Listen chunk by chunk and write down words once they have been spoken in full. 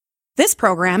This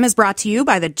program is brought to you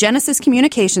by the Genesis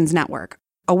Communications Network,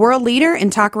 a world leader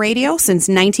in talk radio since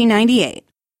 1998.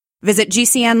 Visit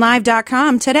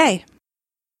GCNlive.com today.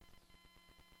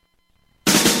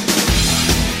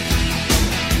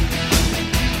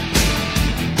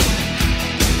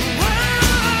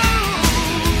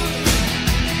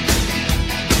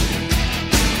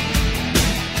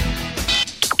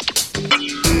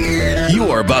 You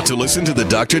are about to listen to the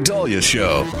Dr. Daliah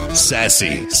Show.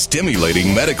 Sassy,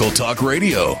 stimulating medical talk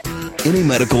radio. Any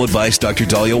medical advice Dr.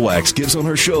 Daliah Wax gives on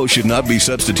her show should not be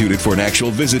substituted for an actual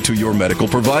visit to your medical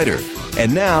provider.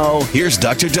 And now, here's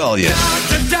Dr. Daliah.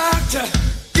 Doctor,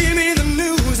 give me the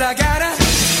news. I got a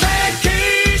bad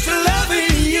case of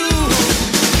loving you.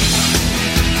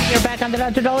 You're back on the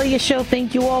Dr. Daliah Show.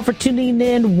 Thank you all for tuning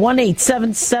in.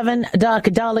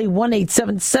 1-877-DOC-DALI,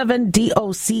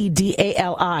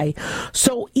 1-877-DOC-DALI.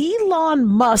 So Elon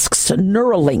Musk's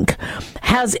Neuralink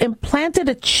has implanted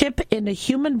a chip in a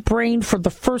human brain for the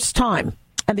first time,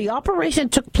 and the operation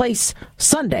took place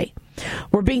Sunday.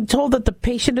 We're being told that the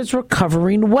patient is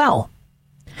recovering well.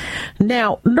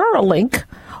 Now, Neuralink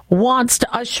wants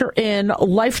to usher in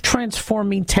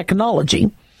life-transforming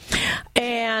technology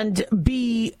and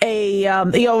be a,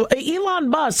 Elon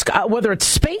Musk, whether it's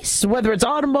space, whether it's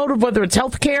automotive, whether it's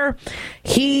healthcare,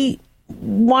 he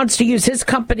wants to use his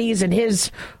companies and his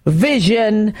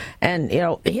vision and,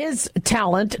 his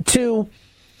talent to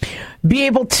be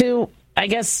able to, I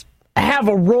guess, have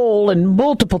a role in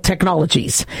multiple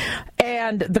technologies.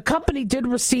 And the company did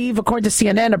receive, according to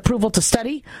CNN, approval to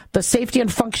study the safety and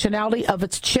functionality of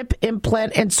its chip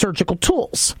implant and surgical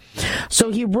tools. So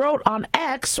he wrote on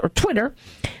X, or Twitter,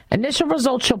 initial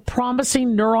results show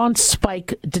promising neuron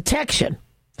spike detection.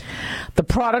 The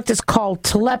product is called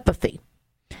telepathy.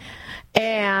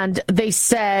 And they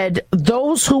said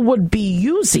those who would be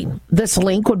using this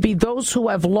link would be those who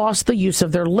have lost the use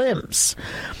of their limbs.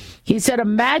 He said,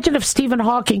 imagine if Stephen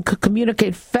Hawking could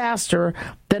communicate faster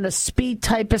than a speed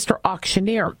typist or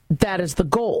auctioneer. That is the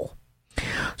goal.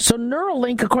 So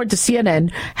Neuralink, according to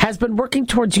CNN, has been working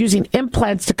towards using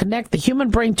implants to connect the human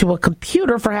brain to a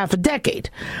computer for half a decade.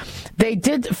 They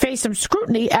did face some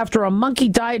scrutiny after a monkey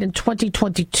died in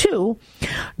 2022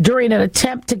 during an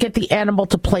attempt to get the animal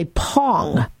to play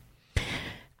Pong.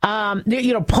 Pong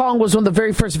was one of the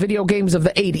very first video games of the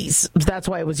 80s. That's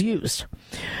why it was used.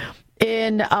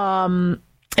 Neuralink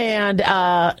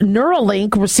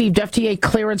received FDA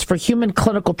clearance for human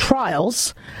clinical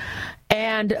trials,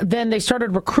 and then they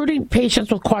started recruiting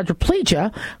patients with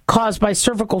quadriplegia caused by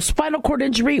cervical spinal cord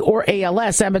injury or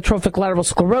ALS, amyotrophic lateral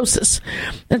sclerosis.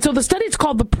 And so the study is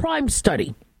called the PRIME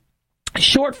study,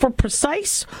 short for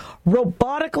Precise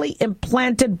Robotically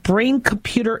Implanted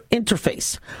Brain-Computer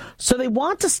Interface. So they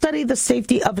want to study the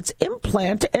safety of its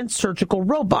implant and surgical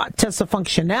robot, test the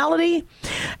functionality,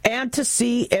 and to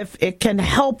see if it can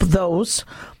help those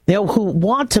who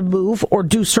want to move or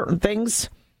do certain things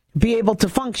be able to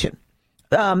function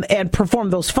and perform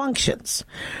those functions.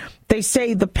 They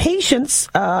say the patients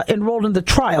enrolled in the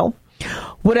trial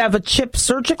would have a chip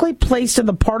surgically placed in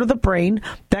the part of the brain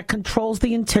that controls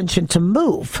the intention to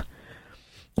move.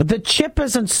 The chip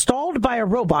is installed by a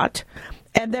robot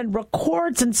and then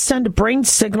records and sends brain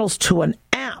signals to an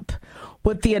app,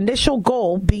 with the initial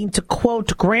goal being to,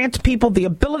 quote, grant people the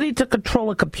ability to control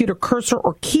a computer cursor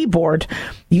or keyboard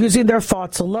using their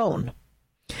thoughts alone.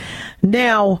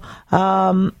 Now,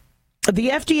 the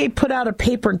FDA put out a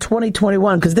paper in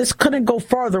 2021, because this couldn't go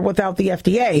farther without the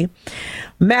FDA,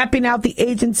 mapping out the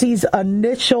agency's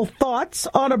initial thoughts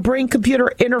on a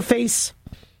brain-computer interface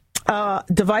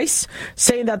device,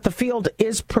 saying that the field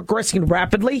is progressing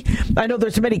rapidly. I know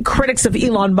there's many critics of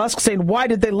Elon Musk saying, why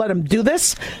did they let him do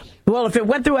this? Well, if it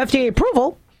went through FDA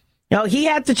approval, he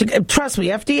had to, trust me,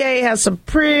 FDA has some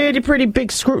pretty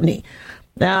big scrutiny.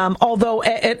 Although,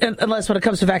 unless when it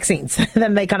comes to vaccines,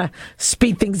 then they kind of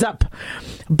speed things up.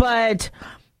 But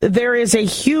there is a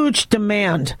huge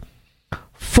demand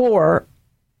for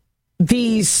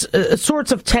these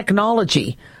sorts of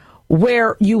technology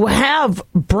where you have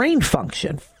brain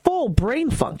function, full brain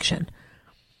function.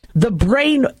 The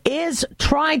brain is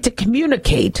trying to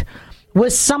communicate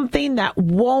with something that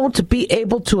won't be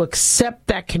able to accept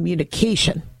that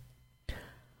communication.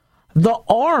 The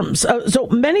arms, so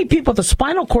many people with a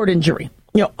spinal cord injury,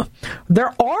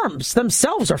 their arms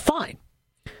themselves are fine.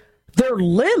 Their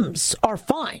limbs are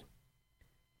fine.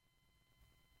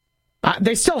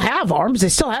 They still have arms. They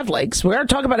still have legs. We aren't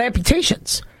talking about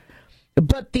amputations.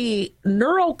 But the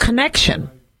neural connection,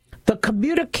 the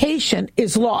communication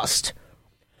is lost.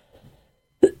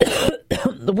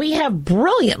 We have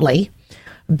brilliantly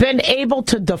been able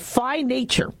to defy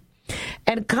nature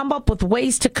and come up with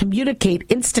ways to communicate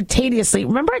instantaneously.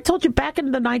 Remember I told you back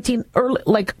in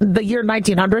the year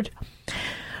 1900,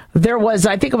 there was,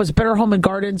 I think it was Better Home and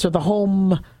Gardens or the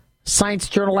Home Science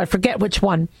Journal, I forget which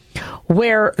one,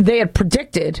 where they had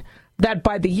predicted that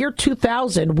by the year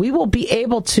 2000, we will be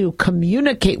able to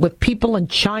communicate with people in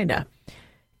China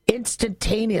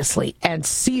instantaneously and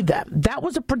see them. That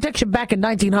was a prediction back in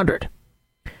 1900.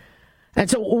 And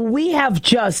so we have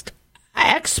just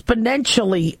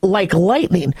exponentially, like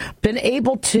lightning, been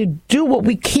able to do what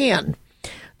we can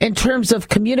in terms of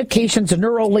communications,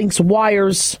 neural links,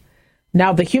 wires.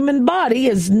 Now, the human body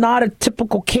is not a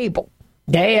typical cable,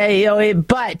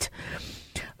 but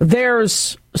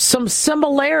there's some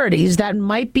similarities that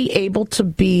might be able to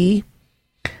be,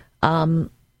 I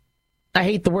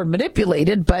hate the word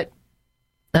manipulated, but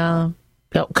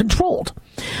controlled.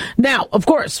 Now, of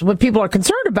course, what people are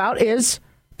concerned about is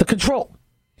the control.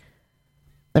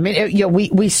 I mean,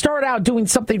 we start out doing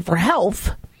something for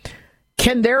health.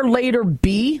 Can there later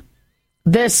be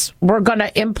this, we're going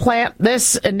to implant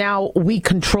this and now we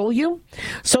control you?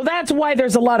 So that's why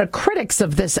there's a lot of critics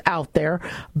of this out there.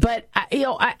 But,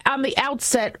 on the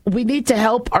outset, we need to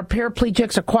help our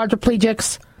paraplegics or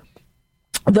quadriplegics,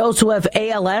 those who have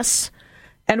ALS,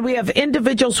 and we have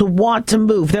individuals who want to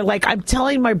move. They're like, I'm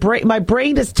telling my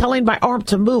brain is telling my arm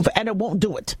to move and it won't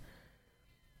do it.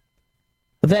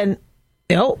 Then,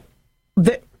 then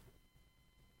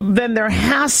there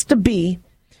has to be,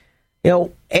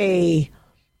 a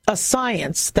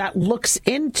science that looks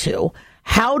into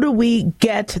how do we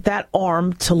get that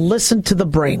arm to listen to the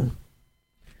brain?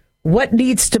 What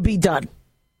needs to be done?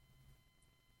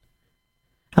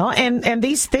 And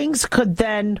these things could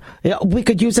then, we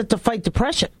could use it to fight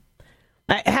depression.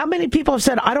 How many people have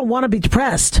said, I don't want to be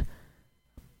depressed.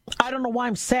 I don't know why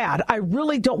I'm sad. I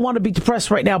really don't want to be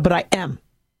depressed right now, but I am.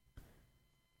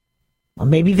 Well,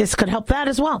 maybe this could help that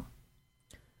as well.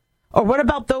 Or what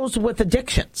about those with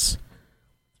addictions?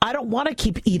 I don't want to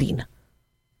keep eating.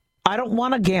 I don't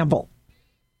want to gamble.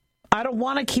 I don't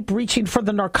want to keep reaching for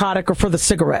the narcotic or for the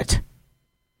cigarette.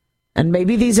 And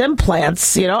maybe these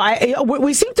implants,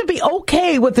 we seem to be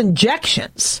okay with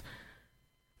injections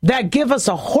that give us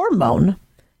a hormone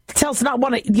that tells us not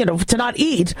want to not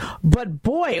eat. But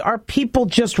boy, are people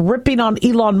just ripping on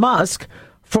Elon Musk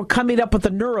for coming up with a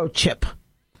neurochip.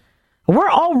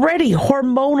 We're already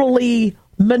hormonally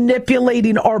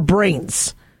manipulating our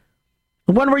brains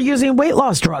when we're using weight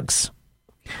loss drugs.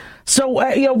 So,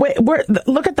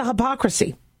 look at the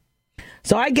hypocrisy.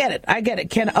 So I get it.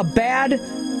 Can a bad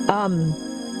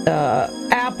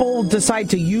Apple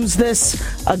decide to use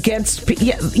this against?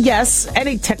 Yes,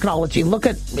 any technology. Look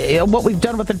at what we've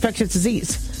done with infectious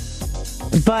disease.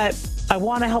 But I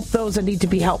want to help those that need to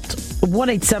be helped.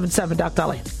 1-877 Doc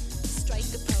Daliah. Strike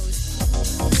the pose.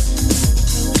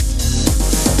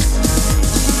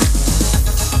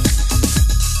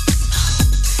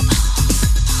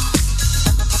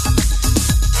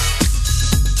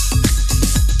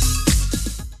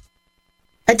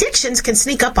 Addictions can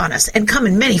sneak up on us and come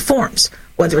in many forms.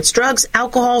 Whether it's drugs,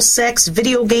 alcohol, sex,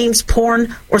 video games,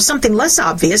 porn, or something less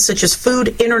obvious such as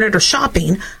food, internet, or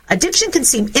shopping, addiction can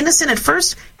seem innocent at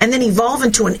first and then evolve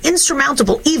into an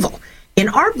insurmountable evil. In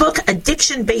our book,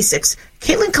 Addiction Basics,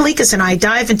 Caitlin Kalikas and I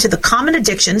dive into the common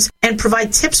addictions and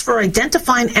provide tips for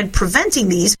identifying and preventing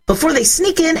these before they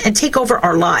sneak in and take over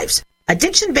our lives.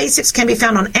 Addiction Basics can be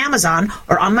found on Amazon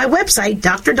or on my website,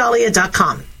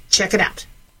 drdaliah.com. Check it out.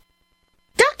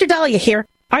 Dr. Daliah here.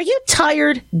 Are you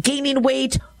tired, gaining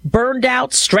weight, burned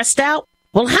out, stressed out?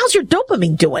 Well, how's your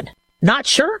dopamine doing? Not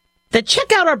sure? Then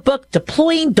check out our book,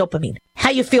 Deploying Dopamine.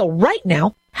 How you feel right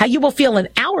now, how you will feel an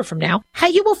hour from now, how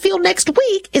you will feel next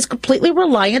week is completely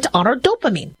reliant on our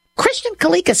dopamine. Christian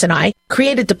Kalikas and I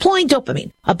created Deploying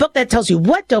Dopamine, a book that tells you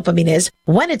what dopamine is,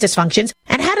 when it dysfunctions,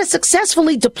 and how to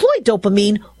successfully deploy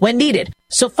dopamine when needed.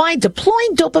 So find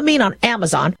Deploying Dopamine on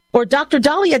Amazon or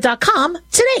drdaliah.com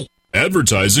today.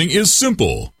 Advertising is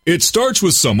simple. It starts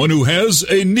with someone who has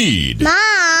a need.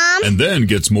 Mom! And then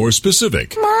gets more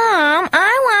specific. Mom,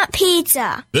 I want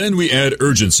pizza. Then we add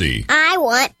urgency. I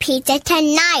want pizza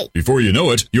tonight. Before you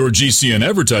know it, your GCN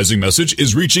advertising message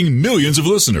is reaching millions of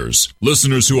listeners.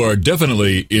 Listeners who are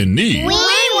definitely in need. We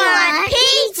want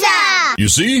pizza! You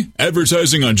see,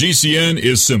 advertising on GCN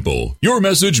is simple. Your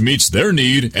message meets their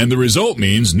need, and the result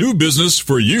means new business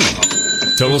for you.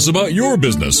 Tell us about your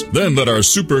business. Then let our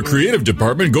super creative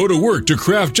department go to work to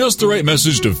craft just the right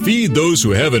message to feed those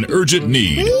who have an urgent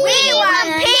need. We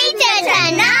want pizza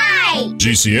tonight!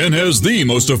 GCN has the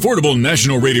most affordable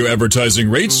national radio advertising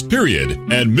rates, period.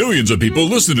 And millions of people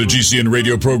listen to GCN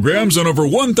radio programs on over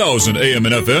 1,000 AM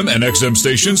and FM and XM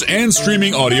stations and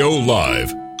streaming audio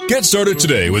live. Get started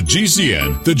today with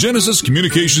GCN, the Genesis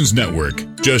Communications Network.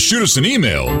 Just shoot us an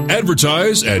email,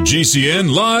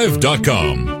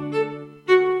 advertise@gcnlive.com.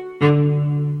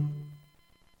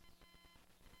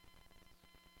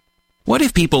 What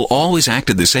if people always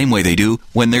acted the same way they do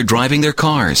when they're driving their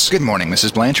cars? Good morning,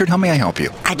 Mrs. Blanchard. How may I help you?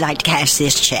 I'd like to cash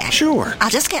this check. Sure. I'll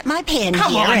just get my pen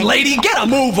Come here. on, lady, get a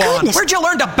move on. Goodness. Where'd you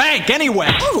learn to bank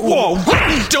anyway? Ooh. Whoa,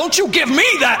 don't you give me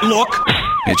that look.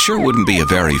 It sure wouldn't be a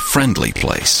very friendly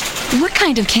place. What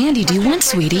kind of candy do you want,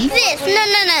 sweetie? This.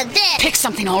 No, this. Pick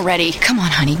something already. Come on,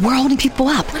 honey. We're holding people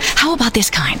up. How about this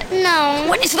kind? No.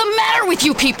 What is the matter with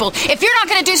you people? If you're not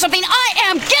going to do something, I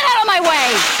am. Get out of my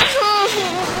way.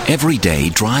 Every day,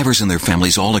 drivers and their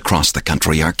families all across the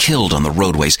country are killed on the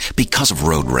roadways because of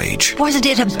road rage. Wasn't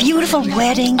it a beautiful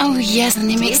wedding? Oh, yes, and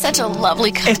they make such a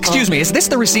lovely couple. Excuse me, is this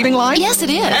the receiving line? Yes,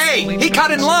 it is. Hey, he cut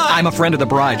in line. I'm a friend of the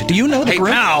bride. Do you know the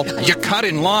groom? Pal, you cut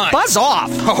in line. Buzz off.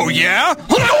 Oh, yeah?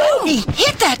 He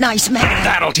hit that nice man.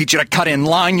 That'll teach you to cut in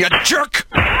line, you jerk.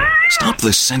 Stop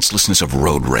the senselessness of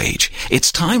road rage.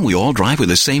 It's time we all drive with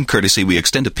the same courtesy we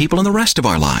extend to people in the rest of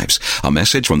our lives. A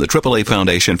message from the AAA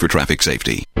Foundation for Traffic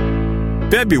Safety.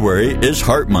 February is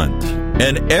Heart Month,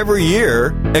 and every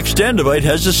year, Extendivite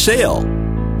has a sale.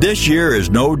 This year is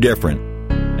no different.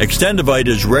 Extendivite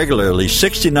is regularly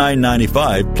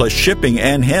 $69.95 plus shipping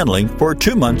and handling for a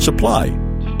 2-month supply.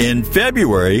 In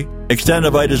February,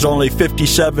 Extendivite is only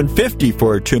 $57.50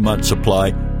 for a 2-month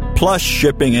supply plus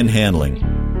shipping and handling.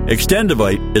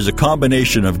 Extendivite is a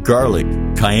combination of garlic,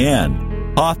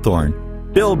 cayenne, hawthorn,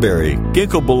 bilberry,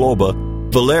 ginkgo biloba,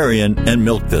 valerian, and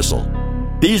milk thistle.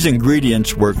 These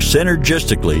ingredients work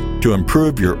synergistically to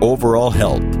improve your overall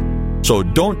health. So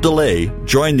don't delay.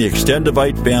 Join the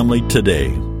Extendivite family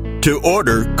today. To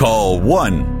order, call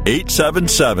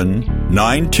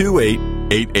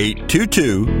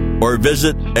 1-877-928-8822 or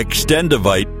visit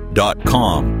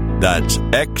extendivite.com. That's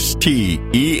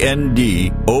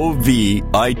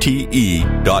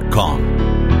XTENDOVITE.com.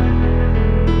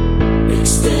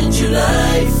 Extend your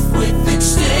life with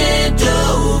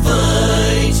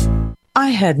Extendovite.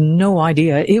 I had no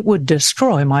idea it would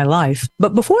destroy my life.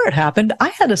 But before it happened, I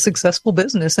had a successful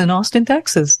business in Austin,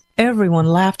 Texas. Everyone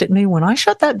laughed at me when I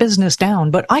shut that business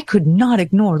down, but I could not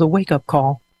ignore the wake-up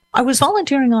call. I was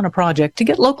volunteering on a project to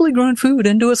get locally grown food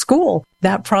into a school.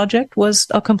 That project was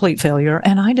a complete failure,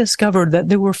 and I discovered that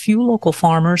there were few local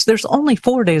farmers. There's only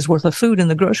 4 days worth of food in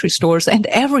the grocery stores, and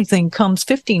everything comes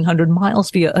 1,500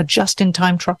 miles via a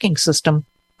just-in-time trucking system.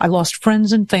 I lost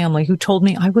friends and family who told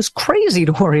me I was crazy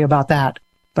to worry about that,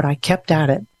 but I kept at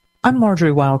it. I'm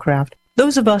Marjorie Wildcraft.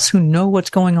 Those of us who know what's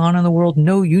going on in the world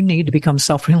know you need to become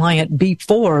self-reliant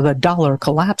before the dollar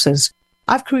collapses.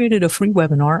 I've created a free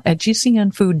webinar at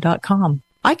gcnfood.com.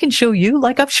 I can show you,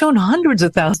 like I've shown hundreds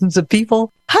of thousands of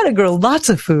people, how to grow lots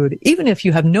of food, even if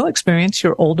you have no experience,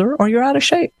 you're older, or you're out of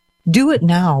shape. Do it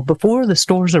now before the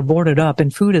stores are boarded up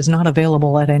and food is not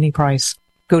available at any price.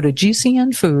 Go to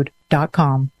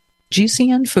gcnfood.com.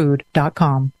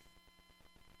 gcnfood.com.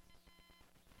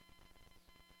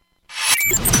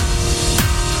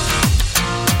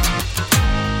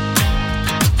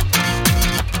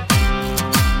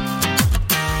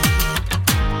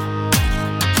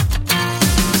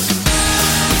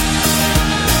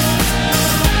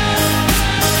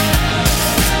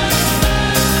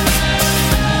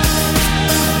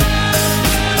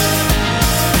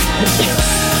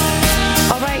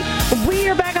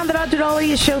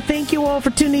 Daliah Show. Thank you all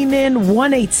for tuning in.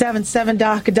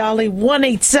 1-877-DOC-DALI,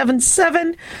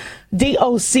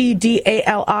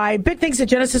 1-877-DOC-DALI. Big thanks to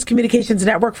Genesis Communications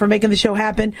Network for making the show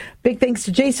happen. Big thanks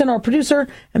to Jason, our producer,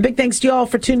 and big thanks to you all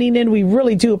for tuning in. We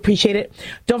really do appreciate it.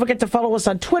 Don't forget to follow us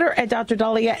on Twitter at Dr.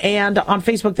 Daliah and on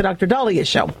Facebook, The Dr. Daliah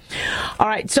Show. All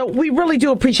right, so we really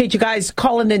do appreciate you guys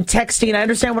calling and texting. I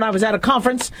understand when I was at a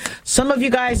conference, some of you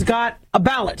guys got a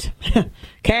ballot,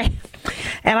 okay?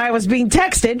 And I was being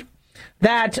texted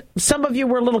that some of you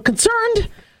were a little concerned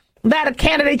that a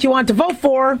candidate you want to vote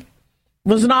for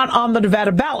was not on the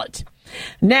Nevada ballot.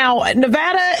 Now,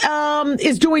 Nevada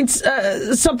is doing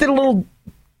something a little,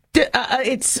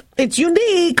 it's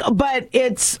unique, but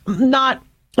it's not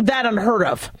that unheard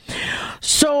of.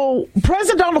 So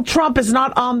President Donald Trump is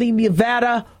not on the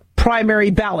Nevada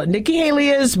primary ballot. Nikki Haley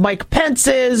is, Mike Pence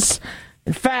is.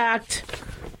 In fact,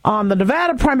 on the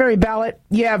Nevada primary ballot,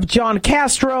 you have John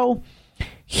Castro,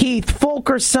 Heath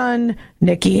Fulkerson,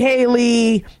 Nikki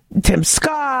Haley, Tim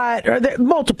Scott, or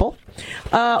multiple.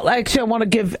 Actually, I want to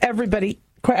give everybody,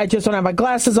 I just don't have my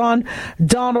glasses on,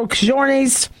 Donald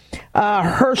Kjornes,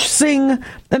 Hirsch Singh,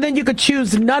 and then you could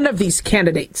choose none of these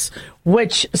candidates,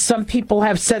 which some people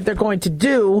have said they're going to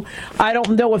do. I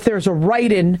don't know if there's a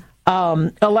write-in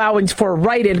allowing for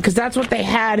write-in, because that's what they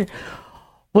had,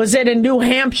 was it in New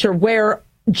Hampshire, where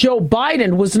Joe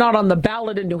Biden was not on the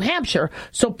ballot in New Hampshire,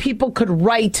 so people could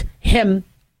write him,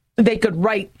 they could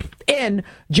write in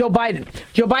Joe Biden.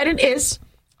 Joe Biden is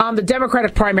on the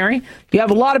Democratic primary. You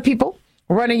have a lot of people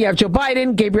running. You have Joe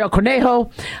Biden, Gabriel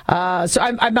Cornejo. So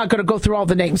I'm not going to go through all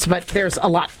the names, but there's a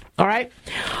lot. All right.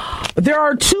 There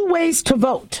are two ways to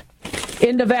vote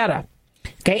in Nevada.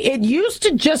 Okay. It used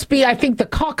to just be, I think, the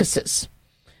caucuses.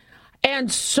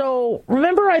 And so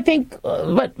remember, I think,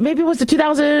 but maybe it was the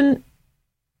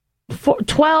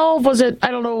 2012, was it?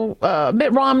 I don't know,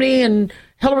 Mitt Romney and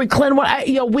Hillary Clinton.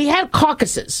 We had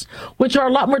caucuses, which are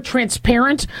a lot more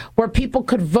transparent, where people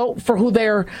could vote for who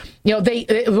they're,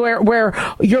 where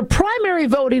your primary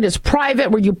voting is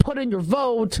private, where you put in your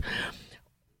vote.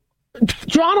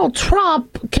 Donald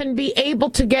Trump can be able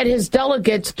to get his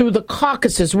delegates through the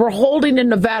caucuses. We're holding in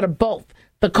Nevada both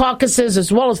the caucuses as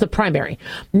well as the primary.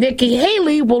 Nikki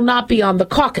Haley will not be on the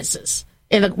caucuses.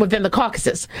 Within the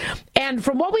caucuses. And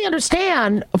from what we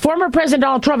understand, former President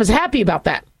Donald Trump is happy about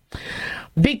that.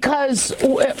 Because,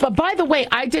 by the way,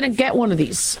 I didn't get one of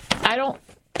these. I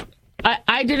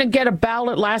didn't get a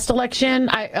ballot last election.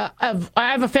 I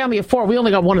have a family of 4. We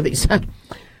only got one of these.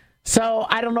 So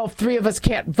I don't know if 3 of us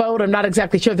can't vote. I'm not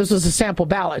exactly sure. This was a sample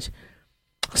ballot.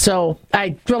 So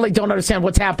I really don't understand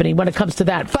what's happening when it comes to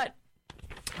that. But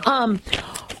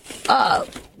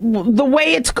the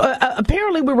way it's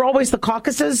apparently we were always the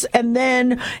caucuses, and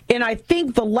then in I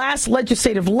think the last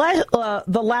legislative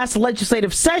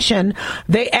session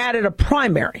they added a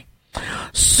primary.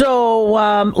 So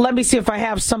let me see if I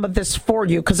have some of this for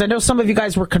you, because I know some of you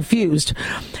guys were confused.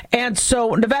 And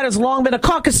so Nevada's long been a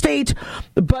caucus state,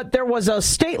 but there was a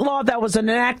state law that was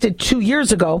enacted 2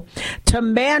 years ago to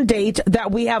mandate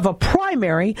that we have a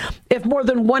primary if more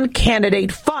than one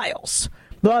candidate files.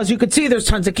 Well, as you can see, there's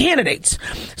tons of candidates.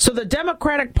 So the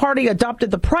Democratic Party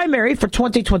adopted the primary for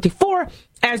 2024.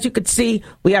 As you can see,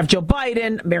 we have Joe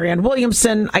Biden, Marianne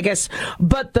Williamson, I guess.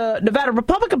 But the Nevada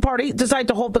Republican Party decided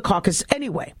to hold the caucus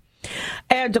anyway,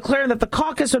 and declaring that the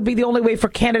caucus would be the only way for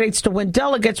candidates to win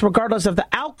delegates regardless of the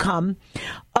outcome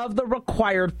of the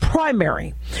required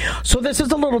primary. So this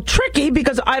is a little tricky,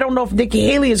 because I don't know if Nikki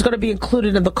Haley is going to be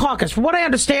included in the caucus. From what I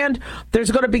understand,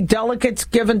 there's going to be delegates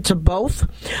given to both.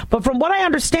 But from what I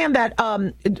understand, that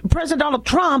President Donald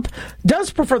Trump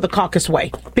does prefer the caucus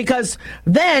way, because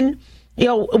then,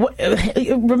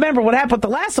 remember what happened with the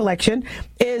last election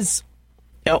is,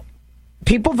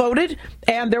 people voted,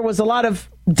 and there was a lot of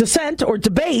dissent or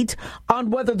debate on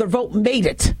whether their vote made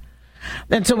it.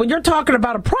 And so when you're talking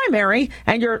about a primary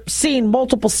and you're seeing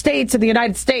multiple states in the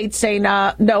United States saying,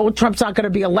 no, Trump's not going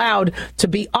to be allowed to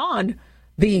be on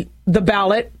the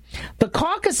ballot, the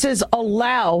caucuses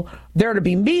allow there to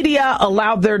be media,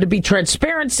 allow there to be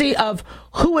transparency of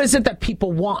who is it that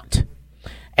people want.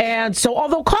 And so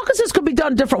although caucuses could be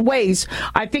done different ways,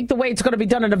 I think the way it's going to be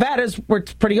done in Nevada is where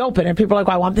it's pretty open. And people are like,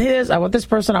 well, I want this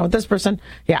person, I want this person.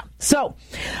 Yeah. So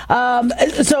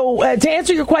to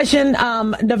answer your question,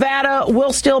 Nevada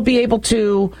will still be able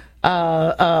to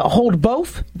hold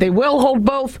both. They will hold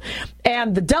both.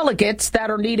 And the delegates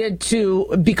that are needed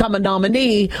to become a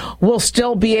nominee will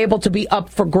still be able to be up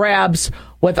for grabs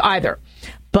with either.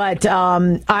 But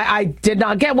I did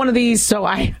not get one of these, so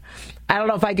I don't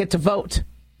know if I get to vote.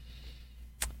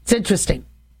 It's interesting.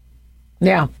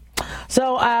 Yeah.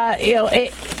 So,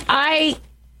 I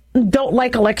don't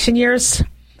like election years.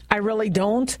 I really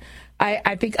don't.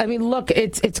 I think, look,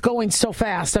 it's going so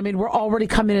fast. We're already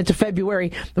coming into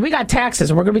February. We got taxes,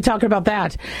 and we're going to be talking about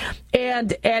that.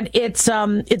 And it's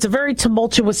a very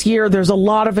tumultuous year. There's a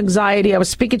lot of anxiety. I was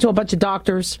speaking to a bunch of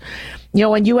doctors,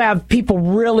 and you have people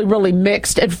really, really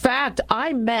mixed. In fact,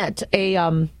 I met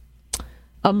a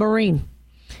Marine.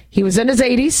 He was in his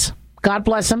 80s. God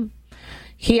bless him.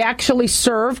 He actually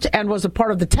served and was a part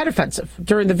of the Tet Offensive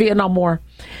during the Vietnam War.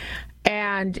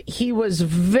 And he was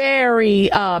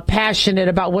very passionate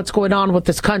about what's going on with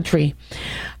this country.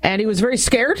 And he was very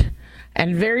scared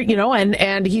and very,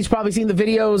 and he's probably seen the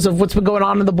videos of what's been going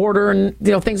on in the border and,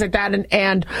 things like that.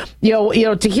 And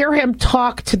to hear him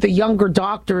talk to the younger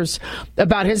doctors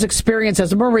about his experience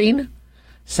as a Marine,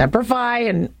 Semper Fi,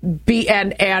 and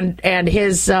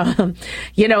his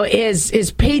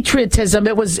his patriotism,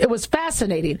 it was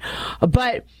fascinating.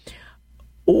 But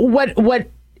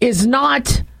what is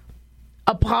not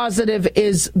a positive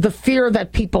is the fear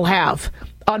that people have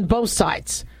on both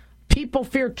sides. People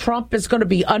fear Trump is going to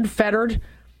be unfettered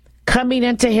coming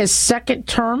into his second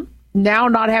term, now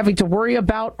not having to worry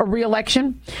about a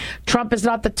re-election. Trump is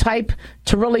not the type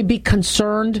to really be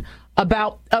concerned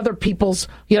about other people's,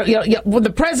 when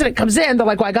the president comes in, they're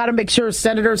like, well, I got to make sure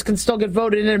senators can still get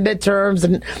voted in midterms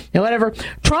and whatever.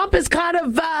 Trump is kind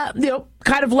of,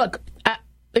 look,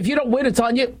 if you don't win, it's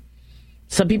on you.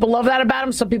 Some people love that about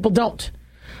him. Some people don't.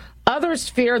 Others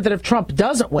fear that if Trump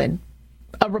doesn't win,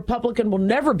 a Republican will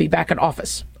never be back in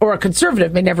office, or a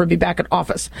conservative may never be back in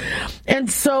office.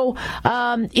 And so,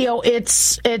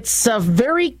 it's a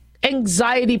very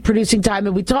anxiety-producing time.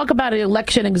 And we talk about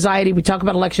election anxiety. We talk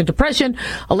about election depression.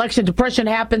 Election depression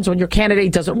happens when your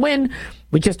candidate doesn't win.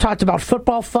 We just talked about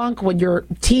football funk, when your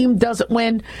team doesn't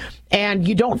win and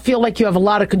you don't feel like you have a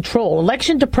lot of control.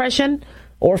 Election depression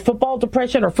or football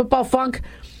depression or football funk,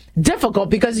 difficult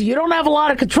because you don't have a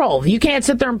lot of control. You can't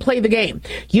sit there and play the game.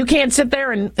 You can't sit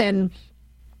there and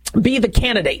be the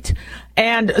candidate.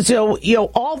 And so,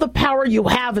 all the power you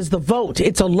have is the vote.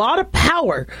 It's a lot of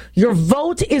power. Your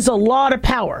vote is a lot of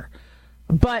power.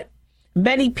 But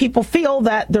many people feel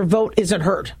that their vote isn't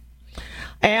heard.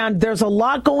 And there's a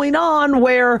lot going on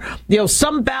where,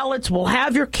 some ballots will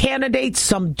have your candidate,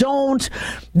 some don't.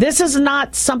 This is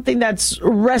not something that's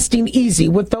resting easy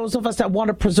with those of us that want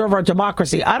to preserve our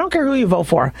democracy. I don't care who you vote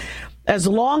for. As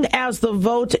long as the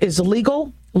vote is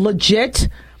legal, legit,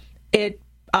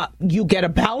 you get a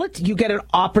ballot, you get an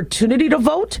opportunity to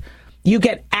vote, you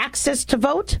get access to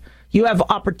vote, you have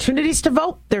opportunities to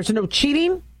vote, there's no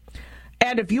cheating.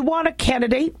 And if you want a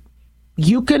candidate,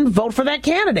 you can vote for that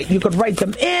candidate. You could write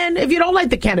them in. If you don't like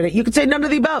the candidate, you could say none of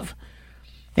the above.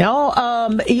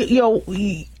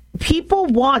 People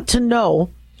want to know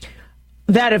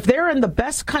that if they're in the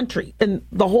best country in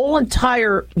the whole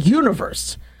entire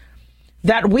universe,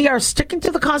 that we are sticking to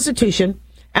the Constitution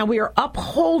and we are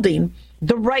upholding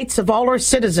the rights of all our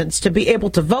citizens to be able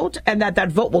to vote, and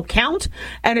that vote will count.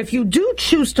 And if you do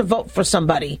choose to vote for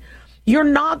somebody, you're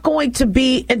not going to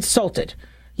be insulted.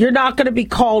 You're not going to be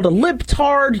called a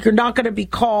libtard. You're not going to be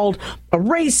called a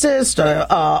racist,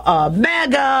 a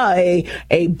MAGA,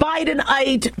 a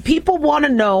Bidenite. People want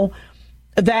to know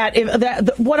that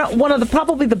one of the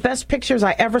probably the best pictures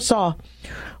I ever saw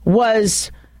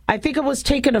was, I think it was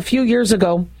taken a few years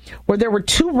ago, where there were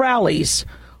two rallies,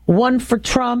 one for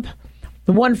Trump,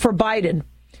 one for Biden,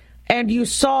 and you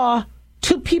saw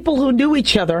two people who knew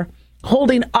each other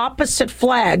holding opposite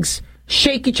flags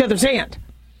shake each other's hand.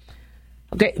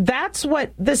 Okay, that's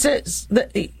what this is.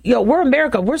 We're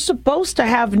America. We're supposed to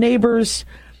have neighbors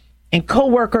and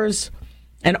coworkers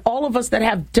and all of us that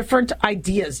have different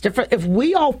ideas. If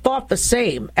we all thought the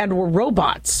same and were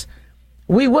robots,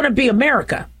 we wouldn't be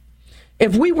America.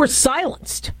 If we were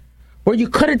silenced, where you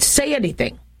couldn't say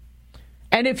anything,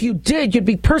 and if you did, you'd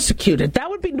be persecuted, that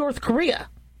would be North Korea.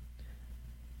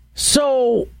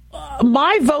 So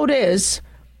my vote is,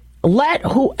 let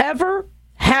whoever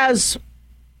has,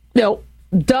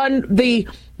 done the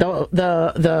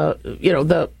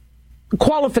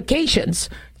qualifications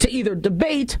to either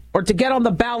debate or to get on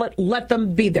the ballot, let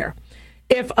them be there.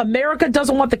 If America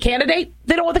doesn't want the candidate,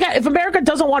 they don't want the candidate. If America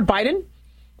doesn't want Biden,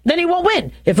 then he won't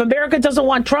win. If America doesn't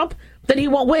want Trump, then he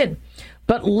won't win.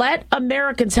 But let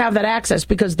Americans have that access,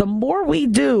 because the more we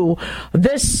do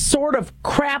this sort of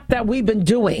crap that we've been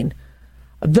doing,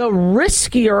 the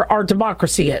riskier our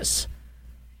democracy is.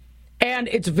 And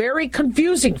it's very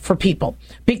confusing for people,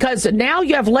 because now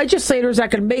you have legislators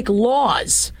that can make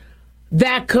laws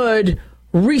that could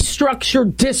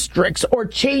restructure districts or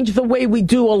change the way we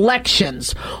do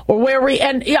elections, or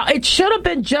it should have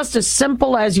been just as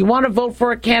simple as, you want to vote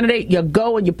for a candidate, you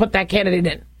go and you put that candidate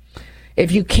in.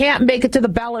 If you can't make it to the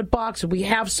ballot box, we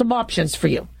have some options for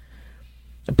you.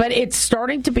 But it's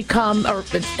starting to become, or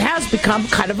it has become,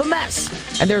 kind of a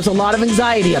mess. And there's a lot of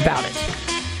anxiety about it.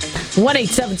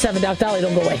 1-877-DOC-DALIAH,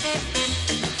 don't go away.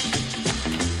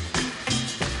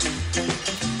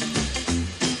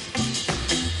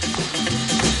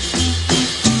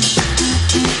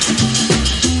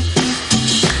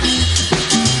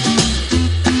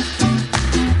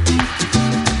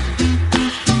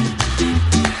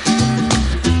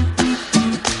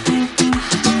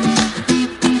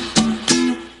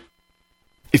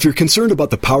 If you're concerned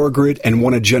about the power grid and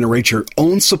want to generate your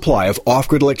own supply of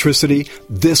off-grid electricity,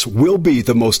 this will be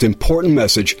the most important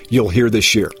message you'll hear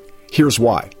this year. Here's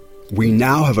why. We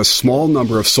now have a small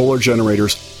number of solar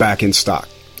generators back in stock.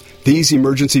 These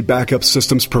emergency backup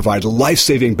systems provide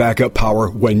life-saving backup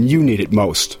power when you need it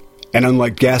most. And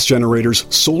unlike gas generators,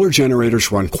 solar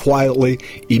generators run quietly,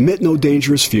 emit no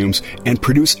dangerous fumes, and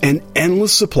produce an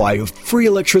endless supply of free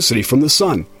electricity from the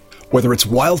sun. Whether it's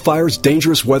wildfires,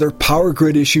 dangerous weather, power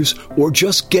grid issues, or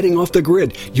just getting off the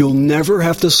grid, you'll never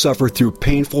have to suffer through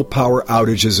painful power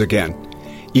outages again.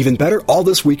 Even better, all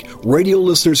this week, radio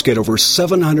listeners get over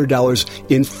 $700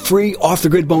 in free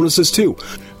off-the-grid bonuses, too.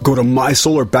 Go to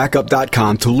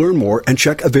mysolarbackup.com to learn more and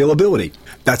check availability.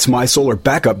 That's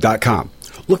mysolarbackup.com.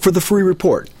 Look for the free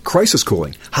report, Crisis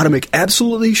Cooling, how to make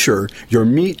absolutely sure your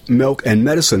meat, milk, and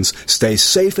medicines stay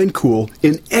safe and cool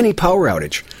in any power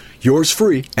outage. Yours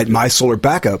free at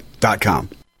mysolarbackup.com.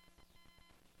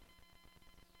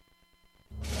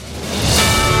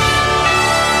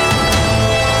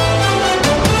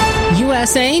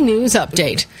 USA News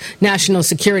Update. National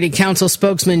Security Council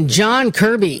spokesman John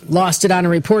Kirby lost it on a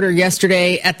reporter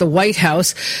yesterday at the White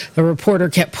House. The reporter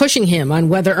kept pushing him on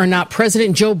whether or not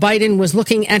President Joe Biden was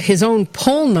looking at his own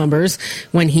poll numbers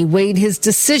when he weighed his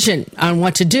decision on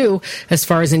what to do as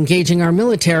far as engaging our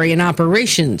military in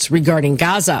operations regarding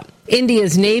Gaza.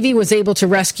 India's Navy was able to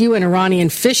rescue an Iranian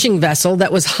fishing vessel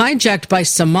that was hijacked by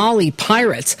Somali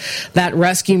pirates. That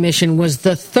rescue mission was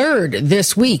the third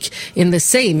this week in the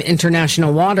same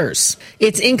international waters.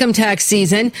 It's income tax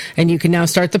season, and you can now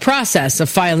start the process of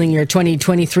filing your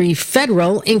 2023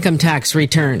 federal income tax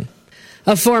return.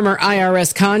 A former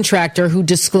IRS contractor who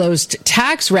disclosed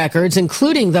tax records,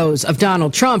 including those of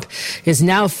Donald Trump, is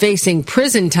now facing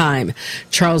prison time.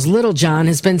 Charles Littlejohn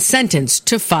has been sentenced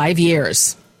to 5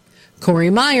 years.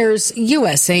 Corey Myers,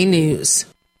 USA News.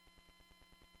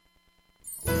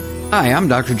 Hi, I'm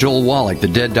Dr. Joel Wallach, the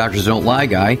Dead Doctors Don't Lie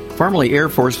guy, formerly Air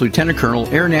Force Lieutenant Colonel,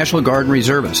 Air National Guard and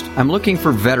Reservist. I'm looking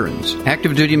for veterans,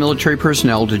 active duty military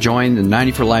personnel to join the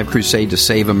 90 for Life crusade to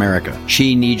save America.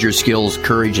 She needs your skills,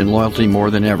 courage, and loyalty more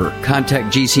than ever.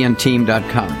 Contact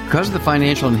GCNteam.com. Because of the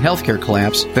financial and healthcare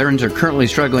collapse, veterans are currently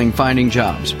struggling finding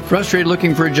jobs. Frustrated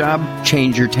looking for a job?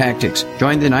 Change your tactics.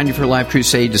 Join the 90 for Life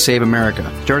crusade to save America.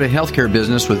 Start a healthcare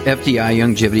business with FDI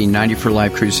Longevity 90 for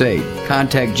Life crusade.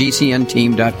 Contact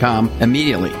GCNteam.com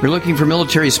immediately. We're looking for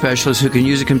military specialists who can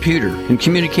use a computer and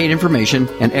communicate information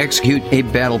and execute a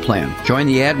battle plan. Join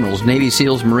the admirals, Navy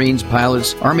SEALs, Marines,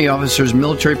 pilots, Army officers,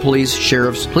 military police,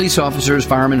 sheriffs, police officers,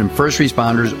 firemen, and first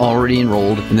responders already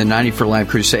enrolled in the 90 for Life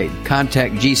crusade.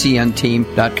 Contact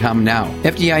GCNteam.com now.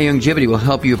 FDI Longevity will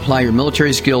help you apply your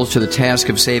military skills to the task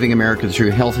of saving America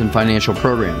through health and financial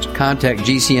programs. Contact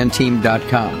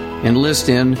GCNteam.com. Enlist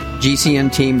in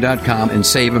GCNteam.com and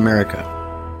save America.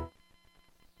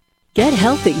 Get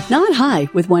healthy, not high,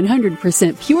 with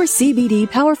 100% pure CBD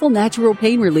powerful natural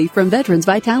pain relief from Veterans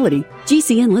Vitality.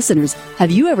 GCN listeners, have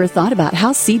you ever thought about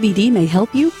how CBD may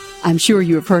help you? I'm sure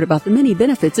you have heard about the many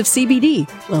benefits of CBD.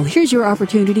 Well, here's your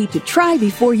opportunity to try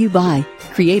before you buy.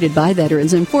 Created by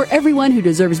veterans and for everyone who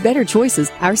deserves better choices,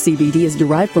 our CBD is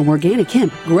derived from organic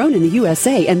hemp, grown in the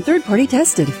USA and third-party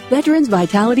tested. Veterans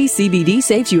Vitality CBD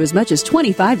saves you as much as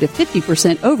 25 to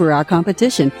 50% over our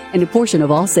competition, and a portion of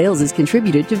all sales is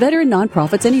contributed to veteran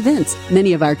nonprofits and events.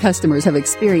 Many of our customers have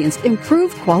experienced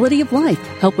improved quality of life,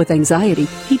 help with anxiety,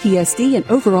 PTSD, and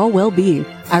overall well-being.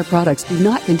 Our products do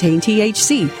not contain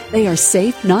THC. They are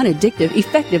safe, non-addictive,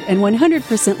 effective, and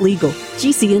 100% legal.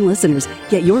 GCN listeners,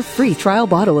 get your free trial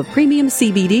bottle of premium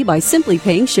CBD by simply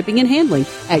paying shipping and handling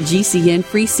at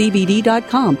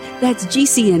GCNFreeCBD.com. That's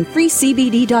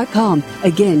GCNFreeCBD.com.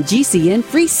 Again,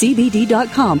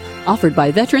 GCNFreeCBD.com. Offered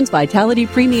by Veterans Vitality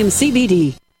Premium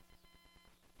CBD.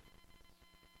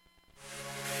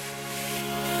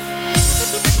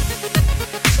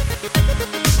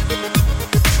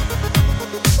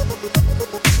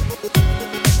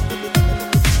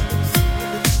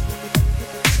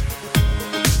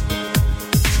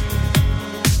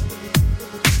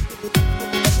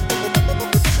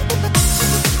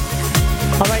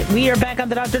 We are back on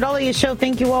the Dr. Daliah Show.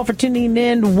 Thank you all for tuning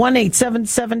in.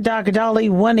 1-877-Dr. Dali,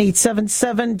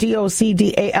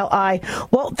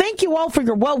 1-877-DOCDALI. Well, thank you all for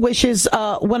your well wishes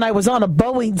when I was on a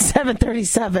Boeing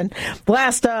 737.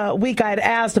 Last week I had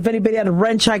asked if anybody had a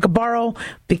wrench I could borrow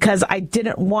because I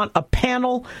didn't want a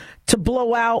panel to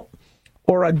blow out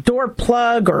or a door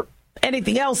plug or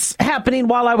anything else happening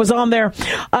while I was on there.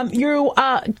 You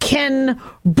can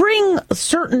bring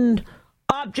certain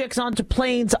objects onto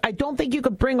planes. I don't think you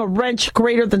could bring a wrench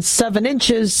greater than 7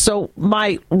 inches, so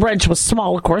my wrench was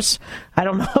small, of course. I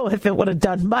don't know if it would have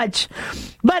done much,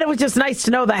 but it was just nice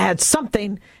to know that I had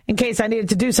something in case I needed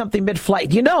to do something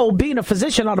mid-flight. You know, being a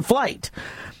physician on a flight,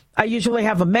 I usually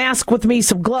have a mask with me,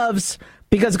 some gloves,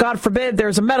 because God forbid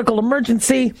there's a medical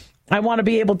emergency. I want to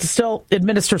be able to still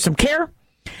administer some care.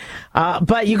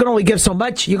 But you can only give so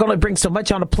much. You can only bring so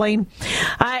much on a plane.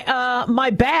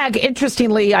 My bag,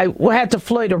 interestingly, I had to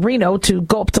fly to Reno to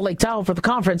go up to Lake Tahoe for the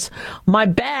conference. My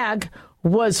bag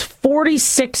was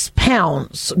 46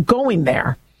 pounds going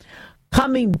there.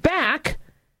 Coming back,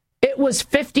 it was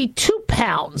 52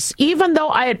 pounds, even though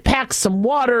I had packed some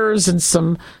waters and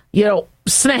some,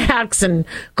 snacks and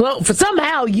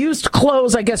somehow used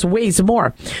clothes, I guess, weighs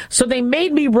more. So they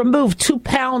made me remove 2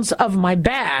 pounds of my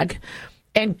bag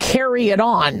and carry it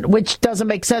on, which doesn't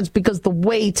make sense because the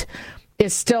weight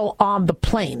is still on the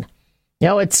plane. You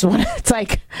know, it's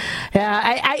like,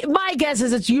 my guess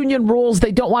is it's union rules.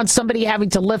 They don't want somebody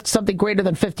having to lift something greater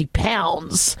than 50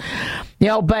 pounds. You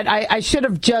know, but I should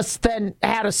have just then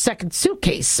had a second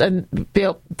suitcase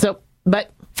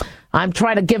but I'm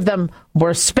trying to give them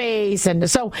more space. And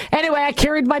so anyway, I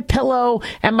carried my pillow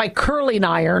and my curling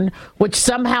iron, which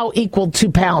somehow equaled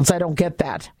 2 pounds. I don't get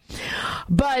that.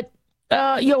 But,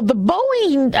 the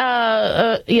Boeing,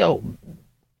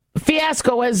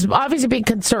 fiasco has obviously been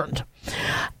concerned.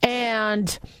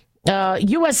 And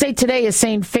USA Today is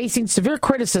saying facing severe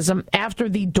criticism after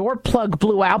the door plug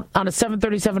blew out on a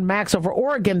 737 MAX over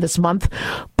Oregon this month.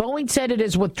 Boeing said it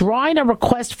is withdrawing a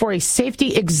request for a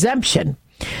safety exemption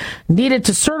needed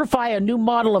to certify a new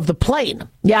model of the plane.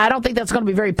 Yeah, I don't think that's going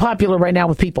to be very popular right now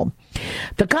with people.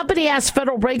 The company asked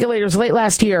federal regulators late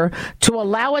last year to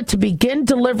allow it to begin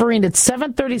delivering its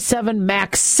 737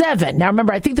 MAX 7. Now,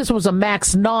 remember, I think this was a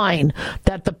MAX 9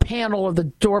 that the panel of the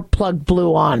door plug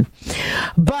blew on.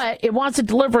 But it wants to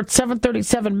deliver its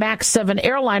 737 MAX 7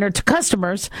 airliner to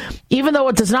customers, even though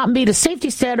it does not meet a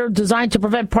safety standard designed to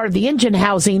prevent part of the engine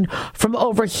housing from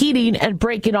overheating and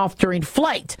breaking off during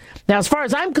flight. Now, as far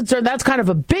as I'm concerned, that's kind of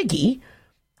a biggie.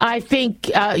 I think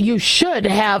you should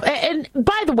have, and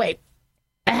by the way,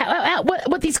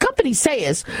 what these companies say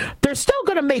is they're still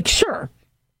going to make sure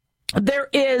there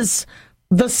is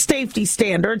the safety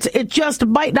standards. It just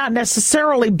might not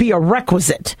necessarily be a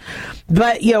requisite,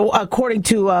 but, according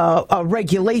to a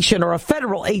regulation or a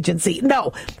federal agency.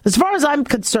 No, as far as I'm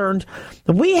concerned,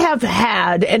 we have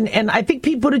had, and I think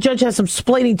Pete Buttigieg has some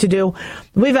splaining to do.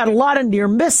 We've had a lot of near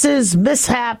misses,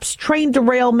 mishaps, train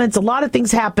derailments, a lot of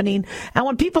things happening. And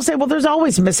when people say, well, there's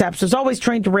always mishaps, there's always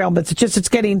train derailments, it's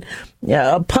getting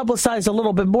publicized a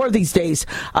little bit more these days.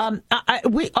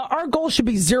 Our goal should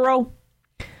be 0.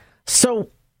 So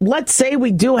let's say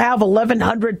we do have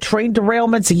 1,100 train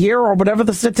derailments a year or whatever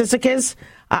the statistic is.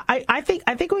 I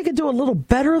think we could do a little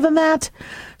better than that.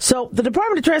 So the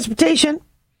Department of Transportation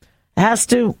has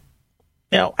to,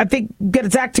 I think, get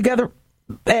its act together.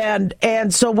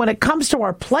 And so when it comes to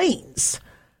our planes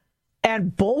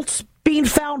and bolts being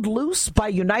found loose by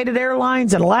United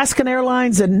Airlines and Alaskan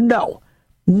Airlines, and no,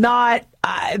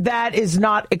 that is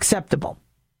not acceptable.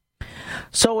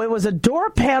 So it was a door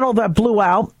panel that blew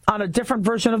out on a different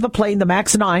version of the plane, the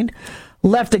MAX 9,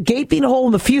 left a gaping hole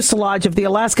in the fuselage of the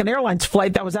Alaskan Airlines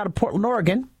flight that was out of Portland,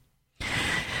 Oregon.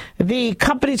 The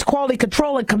company's quality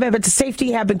control and commitment to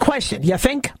safety have been questioned, you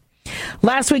think?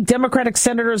 Last week, Democratic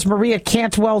Senators Maria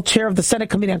Cantwell, chair of the Senate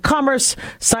Committee on Commerce,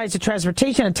 Science and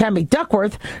Transportation, and Tammy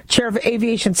Duckworth, chair of the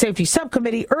Aviation Safety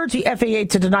Subcommittee, urged the FAA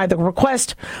to deny the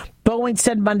request. Boeing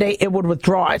said Monday it would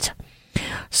withdraw it.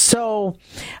 So,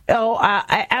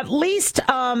 at least,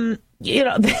 we're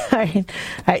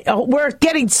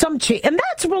getting some change. And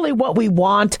that's really what we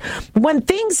want. When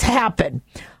things happen,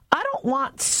 I don't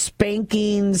want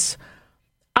spankings.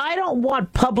 I don't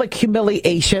want public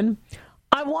humiliation.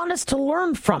 I want us to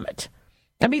learn from it.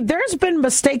 I mean, there's been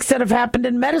mistakes that have happened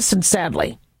in medicine,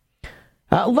 sadly.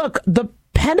 Look, the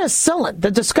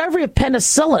discovery of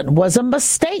penicillin was a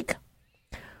mistake.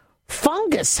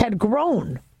 Fungus had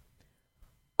grown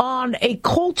on a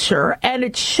culture, and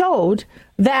it showed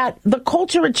that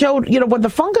when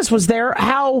the fungus was there,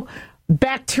 how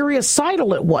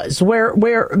bactericidal it was, where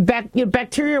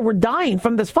bacteria were dying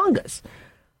from this fungus.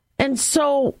 And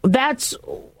so that's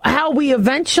how we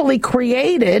eventually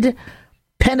created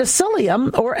penicillium,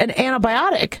 or an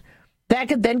antibiotic that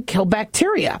could then kill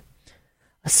bacteria.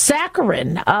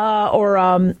 Saccharin,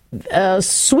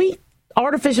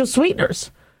 artificial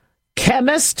sweeteners.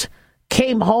 Chemist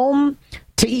came home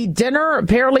to eat dinner,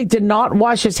 apparently did not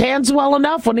wash his hands well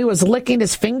enough. When he was licking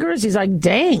his fingers, he's like,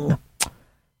 dang,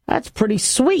 that's pretty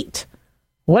sweet.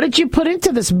 What did you put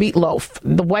into this meatloaf?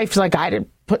 And the wife's like, I didn't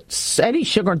put any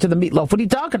sugar into the meatloaf. What are you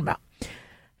talking about?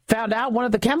 Found out one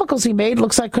of the chemicals he made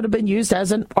looks like could have been used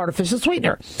as an artificial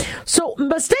sweetener. So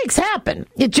mistakes happen.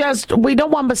 We don't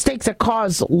want mistakes that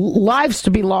cause lives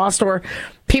to be lost or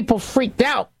people freaked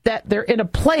out that they're in a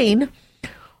plane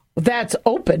that's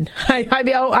open.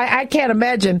 I can't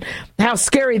imagine how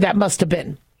scary that must have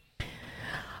been.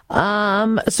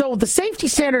 So the safety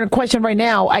standard in question right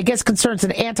now, I guess, concerns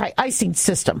an anti-icing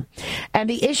system. And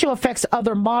the issue affects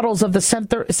other models of the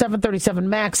 737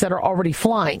 MAX that are already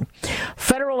flying.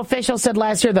 Federal officials said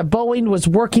last year that Boeing was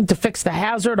working to fix the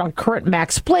hazard on current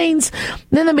MAX planes.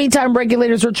 In the meantime,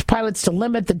 regulators urged pilots to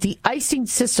limit the de-icing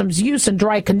system's use in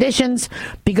dry conditions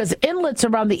because inlets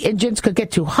around the engines could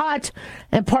get too hot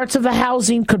and parts of the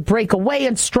housing could break away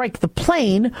and strike the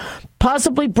plane,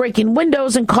 possibly breaking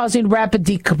windows and causing rapid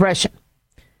decompression.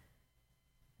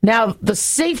 Now, the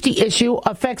safety issue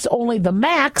affects only the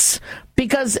MAX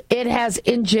because it has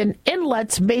engine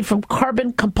inlets made from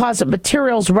carbon composite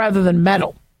materials rather than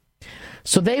metal.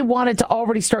 So they wanted to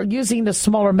already start using the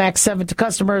smaller MAX 7 to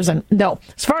customers. And no,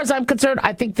 as far as I'm concerned,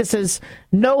 I think this is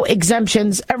no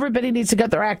exemptions. Everybody needs to get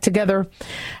their act together.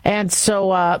 And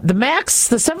so the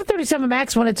 737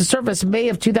 MAX went into service May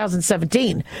of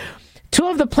 2017. Two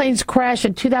of the planes crashed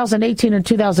in 2018 and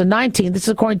 2019. This is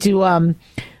according to,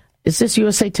 is this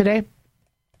USA Today?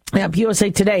 Yeah, USA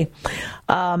Today,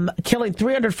 killing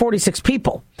 346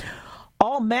 people.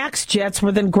 All MAX jets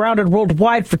were then grounded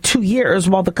worldwide for 2 years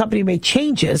while the company made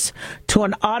changes to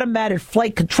an automated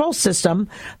flight control system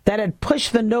that had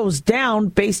pushed the nose down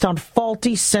based on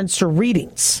faulty sensor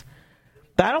readings.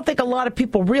 But I don't think a lot of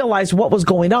people realize what was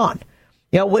going on.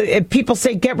 You know, if people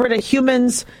say get rid of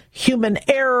humans, human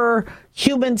error,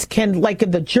 humans can, like in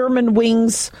the German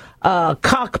wings,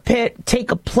 cockpit,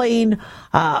 take a plane,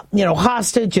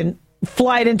 hostage and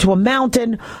fly it into a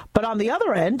mountain. But on the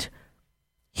other end,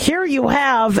 here you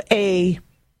have a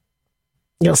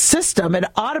system, an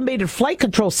automated flight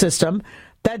control system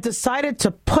that decided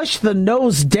to push the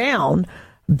nose down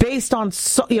based on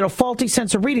faulty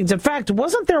sensor readings. In fact,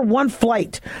 wasn't there one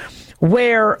flight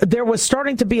where there was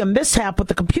starting to be a mishap with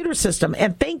the computer system?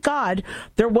 And thank God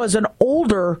there was an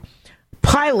older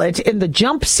pilot in the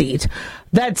jump seat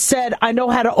that said, I know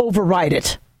how to override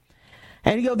it.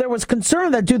 And there was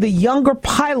concern that do the younger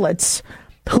pilots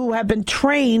who have been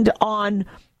trained on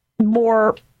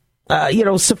more,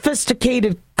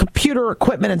 sophisticated computer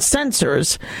equipment and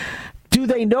sensors, do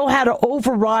they know how to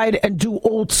override and do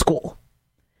old school?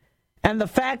 And the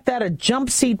fact that a jump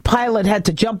seat pilot had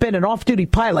to jump in, an off-duty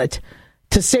pilot,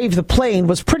 to save the plane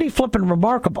was pretty flippin'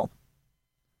 remarkable.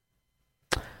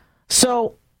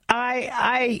 So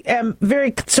I am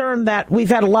very concerned that we've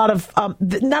had a lot of,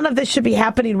 none of this should be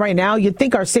happening right now. You'd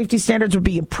think our safety standards would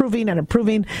be improving, and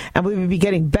we would be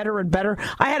getting better and better.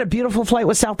 I had a beautiful flight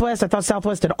with Southwest. I thought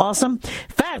Southwest did awesome.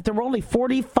 In fact, there were only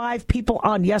 45 people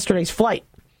on yesterday's flight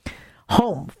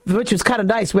home, which was kind of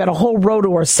nice. We had a whole row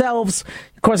to ourselves.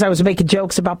 Of course, I was making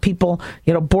jokes about people,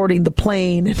 boarding the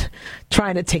plane and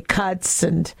trying to take cuts,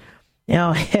 and,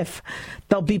 if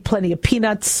there'll be plenty of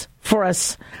peanuts for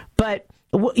us. But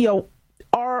when you're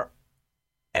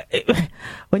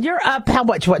up, how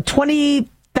much,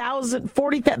 20,000,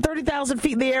 40,000, 30,000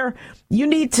 feet in the air, you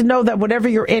need to know that whatever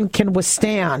you're in can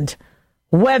withstand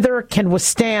weather, can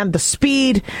withstand the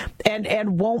speed,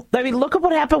 and won't. I mean, look at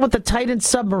what happened with the Titan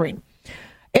submarine.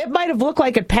 It might have looked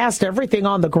like it passed everything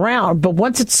on the ground, but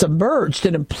once it submerged,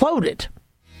 it imploded.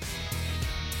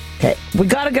 Okay, we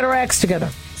got to get our acts together.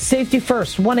 Safety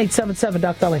first. 1-877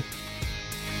 Doc Daliah.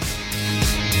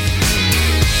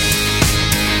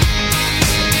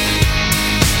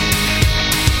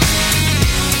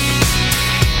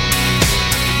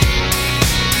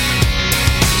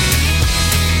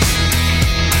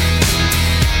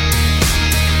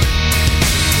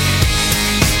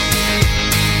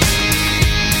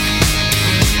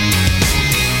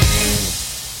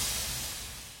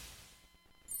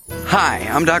 Hi,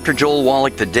 I'm Dr. Joel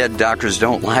Wallach, the Dead Doctors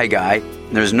Don't Lie guy.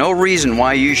 There's no reason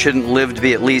why you shouldn't live to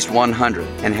be at least 100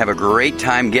 and have a great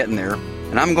time getting there.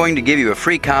 And I'm going to give you a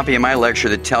free copy of my lecture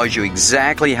that tells you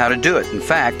exactly how to do it. In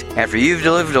fact, after you've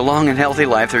lived a long and healthy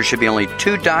life, there should be only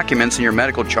 2 documents in your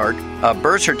medical chart, a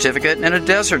birth certificate and a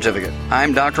death certificate.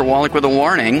 I'm Dr. Wallach with a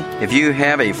warning. If you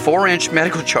have a 4-inch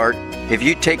medical chart, if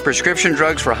you take prescription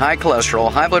drugs for high cholesterol,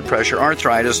 high blood pressure,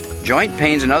 arthritis, joint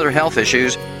pains, and other health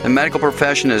issues, the medical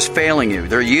profession is failing you.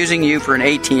 They're using you for an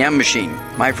ATM machine.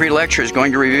 My free lecture is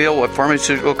going to reveal what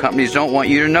pharmaceutical companies don't want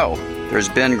you to know. There's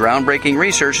been groundbreaking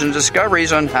research and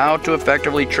discoveries on how to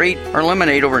effectively treat or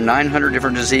eliminate over 900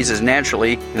 different diseases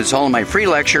naturally. And it's all in my free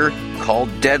lecture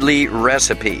called Deadly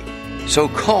Recipe. So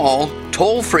call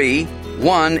toll-free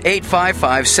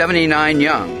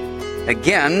 1-855-79-YOUNG.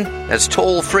 Again, that's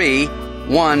toll-free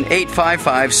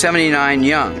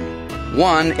 1-855-79-YOUNG.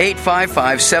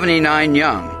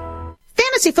 1-855-79-YOUNG.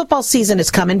 Fantasy football season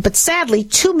is coming, but sadly,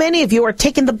 too many of you are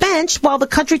taking the bench while the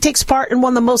country takes part in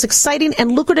one of the most exciting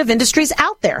and lucrative industries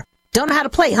out there. Don't know how to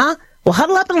play, huh? Well,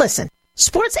 huddle up and listen.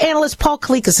 Sports analyst Paul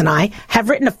Kalikas and I have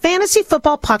written a fantasy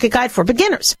football pocket guide for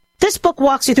beginners. This book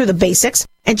walks you through the basics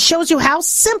and shows you how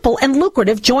simple and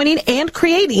lucrative joining and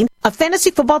creating a fantasy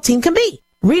football team can be.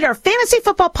 Read our Fantasy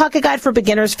Football Pocket Guide for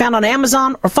Beginners found on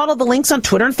Amazon or follow the links on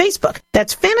Twitter and Facebook.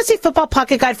 That's Fantasy Football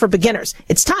Pocket Guide for Beginners.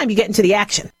 It's time you get into the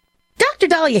action. Dr.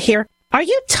 Daliah here. Are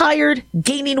you tired,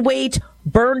 gaining weight,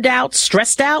 burned out,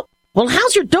 stressed out? Well,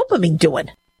 how's your dopamine doing?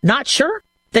 Not sure?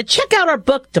 Then check out our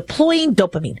book, Deploying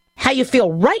Dopamine. How you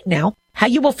feel right now, how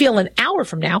you will feel an hour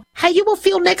from now, how you will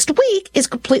feel next week is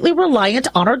completely reliant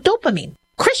on our dopamine.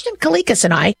 Christian Kalikas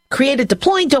and I created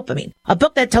Deploying Dopamine, a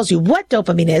book that tells you what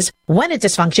dopamine is, when it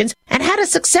dysfunctions, and how to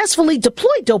successfully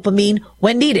deploy dopamine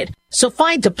when needed. So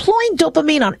find Deploying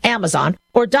Dopamine on Amazon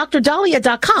or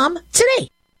drdaliah.com today.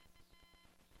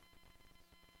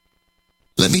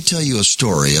 Let me tell you a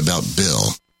story about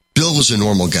Bill. Bill was a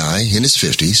normal guy in his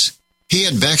 50s. He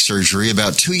had back surgery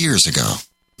about 2 years ago.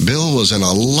 Bill was in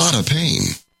a lot of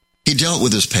pain. He dealt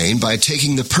with his pain by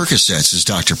taking the Percocets his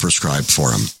doctor prescribed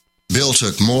for him. Bill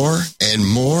took more and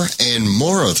more and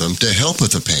more of them to help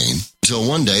with the pain, until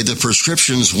one day the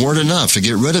prescriptions weren't enough to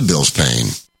get rid of Bill's pain.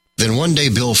 Then one day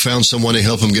Bill found someone to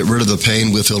help him get rid of the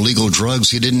pain with illegal drugs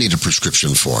he didn't need a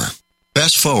prescription for.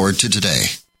 Fast forward to today.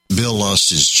 Bill lost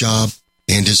his job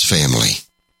and his family.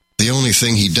 The only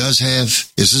thing he does have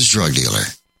is his drug dealer.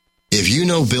 If you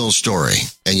know Bill's story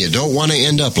and you don't want to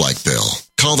end up like Bill,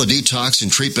 call the Detox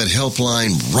and Treatment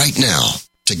Helpline right now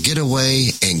to get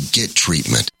away and get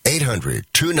treatment.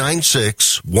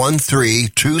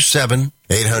 800-296-1327.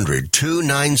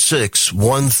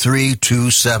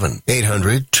 800-296-1327.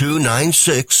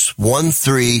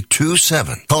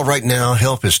 800-296-1327. Call right now.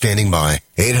 Help is standing by.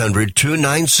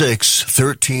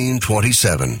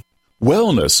 800-296-1327.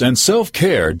 Wellness and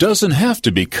self-care doesn't have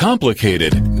to be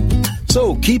complicated.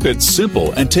 So keep it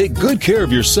simple and take good care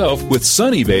of yourself with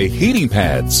Sunny Bay heating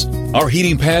pads. Our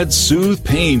heating pads soothe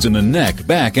pains in the neck,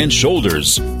 back, and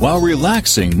shoulders while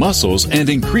relaxing muscles and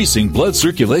increasing blood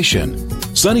circulation.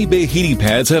 Sunny Bay heating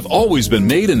pads have always been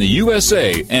made in the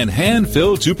USA and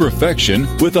hand-filled to perfection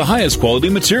with the highest quality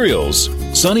materials.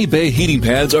 Sunny Bay heating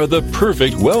pads are the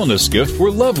perfect wellness gift for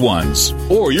loved ones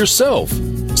or yourself.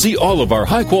 See all of our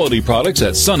high-quality products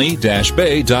at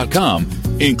sunny-bay.com,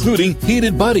 including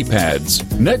heated body pads,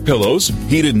 neck pillows,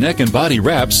 heated neck and body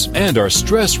wraps, and our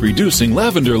stress-reducing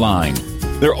lavender line.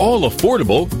 They're all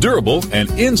affordable, durable,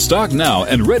 and in stock now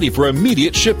and ready for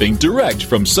immediate shipping direct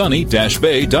from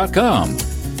sunny-bay.com.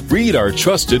 Read our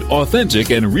trusted,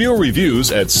 authentic, and real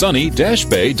reviews at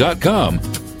sunny-bay.com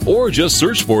or just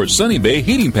search for Sunny Bay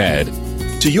Heating Pad.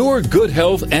 To your good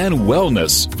health and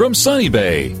wellness from Sunny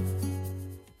Bay.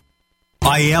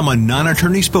 I am a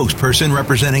non-attorney spokesperson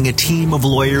representing a team of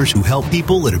lawyers who help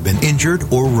people that have been injured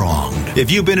or wronged. If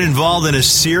you've been involved in a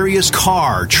serious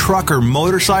car, truck, or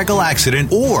motorcycle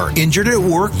accident or injured at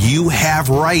work, you have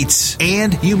rights,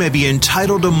 and you may be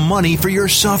entitled to money for your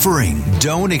suffering.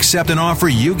 Don't accept an offer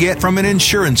you get from an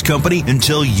insurance company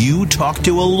until you talk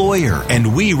to a lawyer,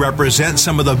 and we represent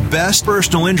some of the best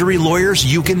personal injury lawyers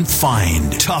you can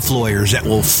find. Tough lawyers that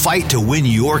will fight to win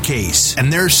your case,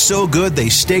 and they're so good they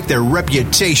stake their reputation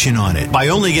on it by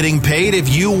only getting paid if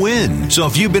you win. So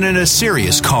if you've been in a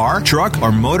serious car, truck,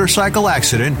 or motorcycle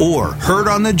accident or hurt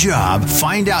on the job,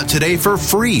 find out today for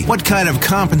free what kind of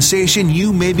compensation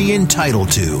you may be entitled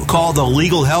to. Call the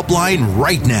legal helpline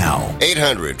right now.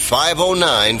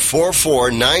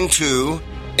 800-509-4492.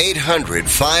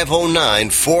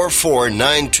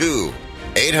 800-509-4492.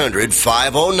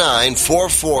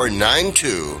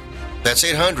 800-509-4492. That's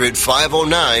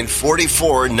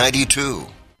 800-509-4492.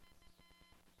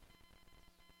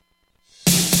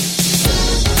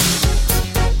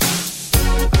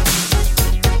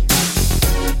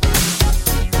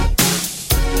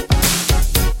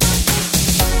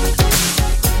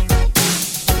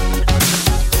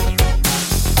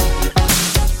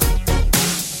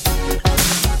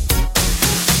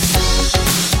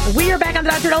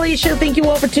 Dr. Daliah Show. Thank you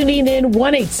all for tuning in.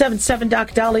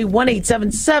 1-877-Doc-Dali,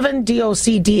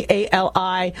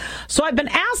 1-877-DOC-DALI. So I've been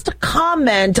asked to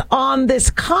comment on this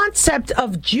concept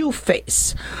of Jew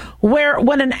face, where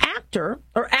when an actor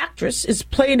or actress is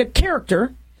playing a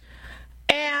character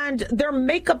and their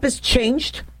makeup is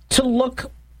changed to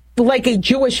look like a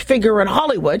Jewish figure in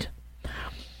Hollywood,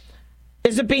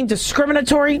 is it being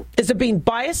discriminatory? Is it being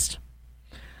biased?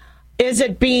 Is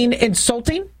it being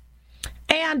insulting?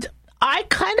 And I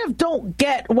kind of don't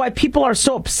get why people are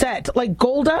so upset. Like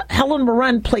Golda, Helen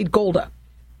Mirren played Golda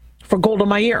for Golda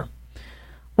Meir.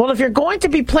 Well, if you're going to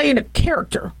be playing a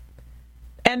character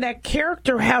and that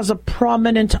character has a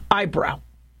prominent eyebrow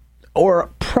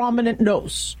or prominent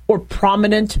nose or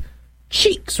prominent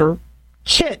cheeks or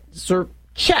chins or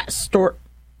chest, or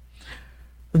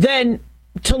then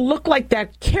to look like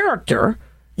that character,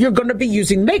 you're going to be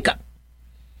using makeup.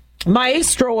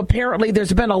 Maestro, apparently,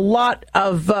 there's been a lot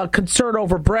of concern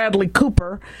over Bradley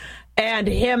Cooper and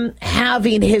him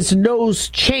having his nose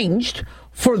changed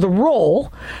for the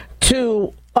role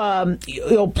to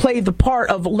play the part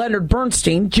of Leonard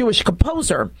Bernstein, Jewish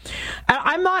composer.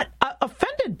 I'm not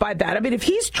offended by that. I mean, if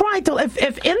he's trying to,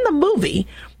 if in the movie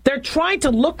they're trying to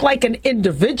look like an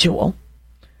individual,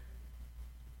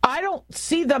 I don't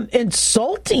see them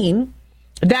insulting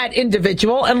that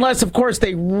individual, unless, of course,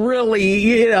 they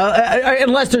really,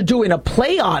 unless they're doing a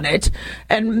play on it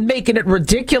and making it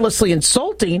ridiculously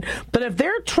insulting. But if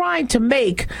they're trying to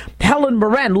make Helen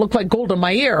Mirren look like Golda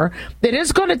Meir, it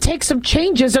is going to take some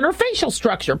changes in her facial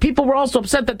structure. People were also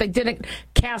upset that they didn't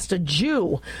cast a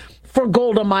Jew for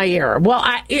Golda Meir. Well,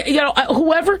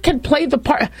 whoever can play the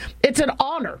part, it's an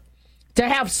honor to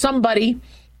have somebody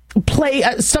play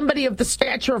somebody of the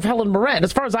stature of Helen Mirren.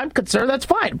 As far as I'm concerned, that's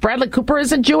fine. Bradley Cooper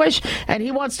isn't Jewish, and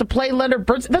he wants to play Leonard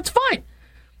Bernstein. That's fine.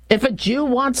 If a Jew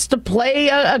wants to play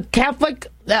a Catholic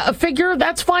figure,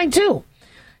 that's fine too.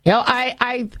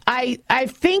 I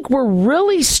think we're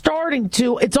really starting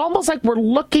to. It's almost like we're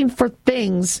looking for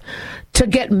things to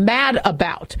get mad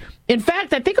about. In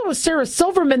fact, I think it was Sarah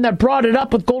Silverman that brought it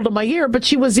up with Golda Meir, but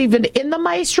she was even in the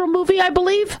Maestro movie, I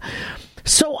believe.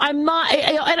 So I'm not,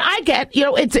 and I get,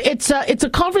 it's a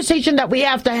conversation that we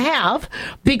have to have,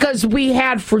 because we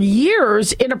had for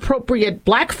years inappropriate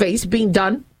blackface being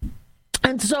done.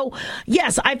 And so,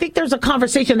 yes, I think there's a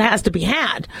conversation that has to be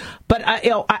had. But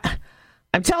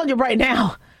I'm telling you right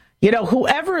now,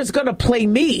 whoever is going to play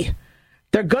me,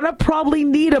 they're going to probably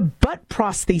need a butt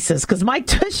prosthesis, because my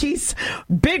tushy's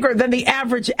bigger than the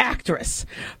average actress.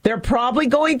 They're probably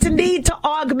going to need to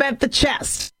augment the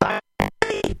chest.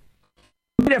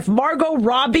 If Margot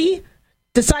Robbie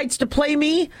decides to play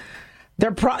me,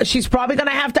 she's probably going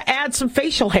to have to add some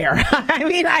facial hair. I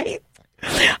mean, I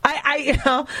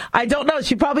don't know.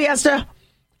 She probably has to,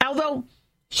 although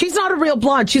she's not a real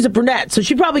blonde, she's a brunette, so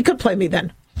she probably could play me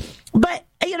then. But,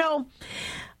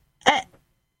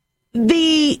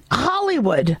 the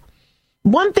Hollywood,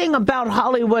 one thing about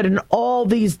Hollywood and all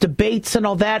these debates and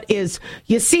all that is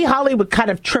you see Hollywood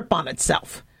kind of trip on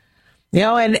itself. They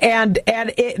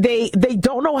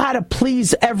don't know how to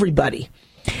please everybody,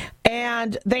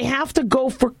 and they have to go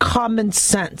for common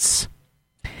sense.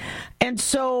 And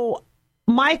so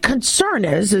my concern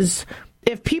is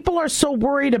if people are so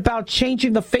worried about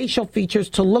changing the facial features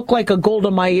to look like a Golda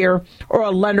Meir or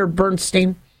a Leonard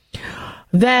Bernstein,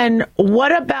 then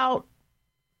what about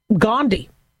Gandhi?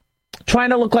 Trying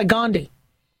to look like Gandhi?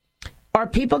 Are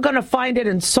people going to find it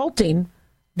insulting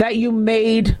that you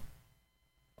made...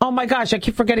 Oh, my gosh, I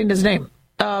keep forgetting his name.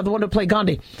 The one who played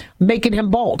Gandhi, making him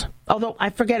bald. Although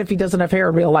I forget if he doesn't have hair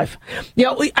in real life.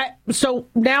 So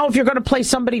now if you're going to play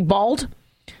somebody bald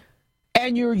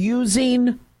and you're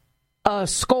using a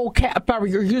skull cap, or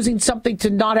you're using something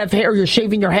to not have hair, you're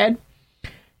shaving your head,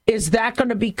 is that going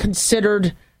to be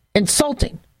considered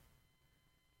insulting?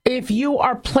 If you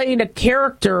are playing a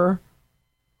character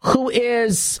who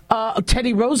is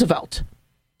Teddy Roosevelt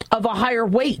of a higher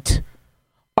weight,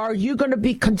 are you going to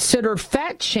be considered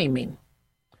fat shaming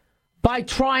by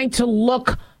trying to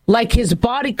look like his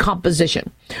body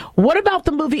composition? What about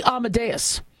the movie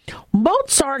Amadeus?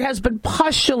 Mozart has been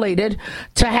postulated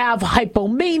to have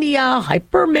hypermania,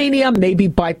 maybe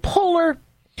bipolar.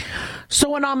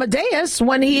 So in Amadeus,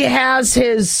 when he has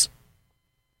his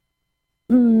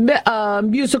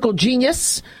musical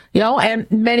genius, and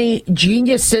many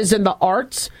geniuses in the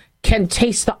arts can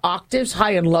taste the octaves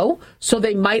high and low, so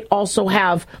they might also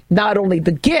have not only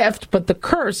the gift, but the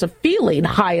curse of feeling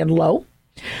high and low.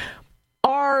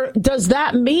 Or does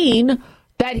that mean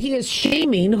that he is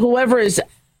shaming whoever is,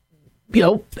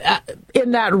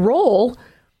 in that role,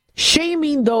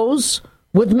 shaming those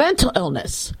with mental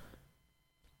illness?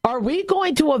 Are we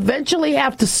going to eventually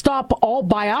have to stop all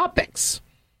biopics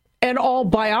and all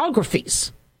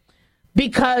biographies?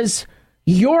 Because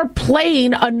you're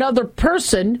playing another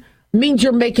person means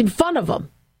you're making fun of them.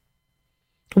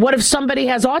 What if somebody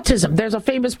has autism? There's a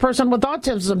famous person with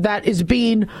autism that is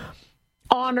being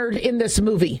honored in this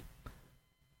movie.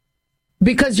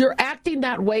 Because you're acting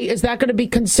that way, is that going to be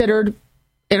considered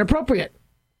inappropriate?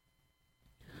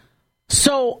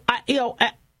 So,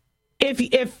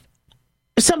 if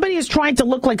somebody is trying to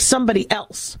look like somebody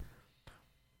else,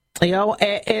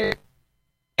 and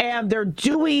they're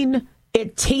doing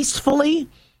it tastefully,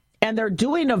 and they're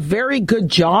doing a very good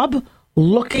job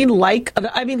looking like,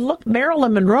 look,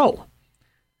 Marilyn Monroe.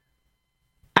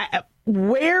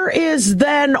 Where is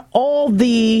then all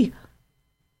the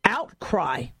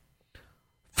outcry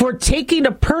for taking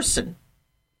a person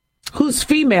who's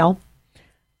female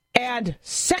and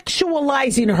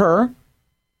sexualizing her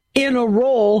in a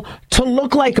role to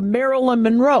look like Marilyn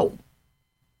Monroe.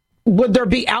 Would there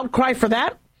be outcry for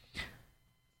that?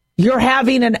 You're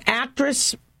having an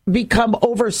actress become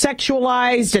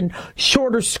over-sexualized and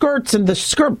shorter skirts and the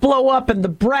skirt blow up and the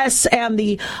breasts and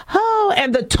the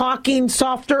talking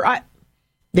softer.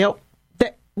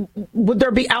 Would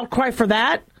there be outcry for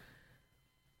that?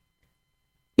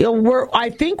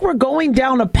 I think we're going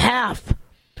down a path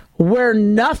where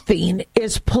nothing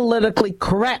is politically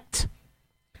correct.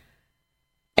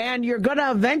 And you're going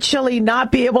to eventually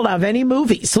not be able to have any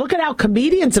movies. Look at how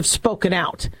comedians have spoken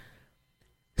out,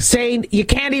 saying you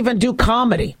can't even do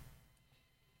comedy.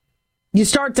 You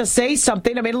start to say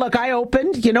something. I mean, look, I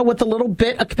opened, with a little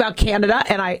bit about Canada,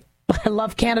 and I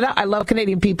love Canada. I love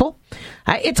Canadian people.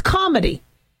 It's comedy.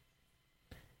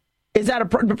 Is that a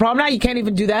problem now? You can't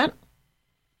even do that?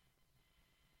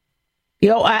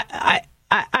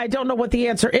 I don't know what the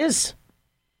answer is.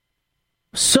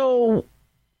 So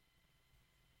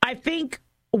I think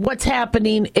what's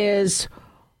happening is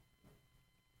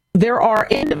there are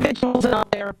individuals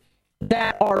out there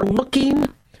that are looking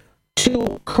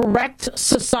to correct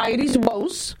society's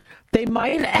woes. They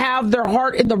might have their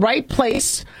heart in the right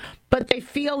place, but they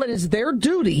feel it is their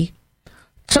duty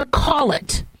to call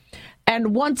it.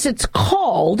 And once it's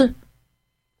called,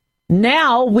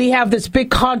 now we have this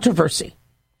big controversy.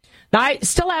 Now, I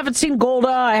still haven't seen Golda.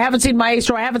 I haven't seen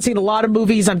Maestro. I haven't seen a lot of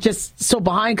movies. I'm just so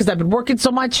behind because I've been working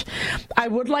so much. I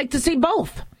would like to see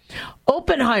both.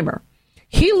 Oppenheimer.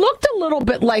 He looked a little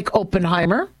bit like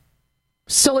Oppenheimer.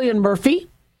 Cillian Murphy.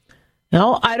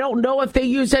 I don't know if they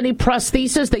used any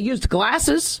prosthesis. They used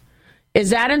glasses.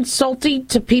 Is that insulting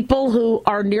to people who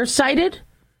are nearsighted?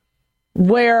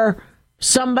 Where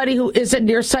somebody who isn't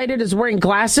nearsighted is wearing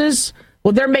glasses?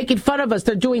 Well, they're making fun of us.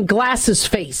 They're doing glasses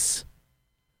face.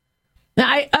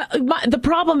 Now, the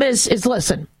problem is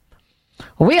listen,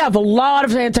 we have a lot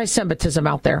of anti-Semitism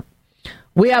out there.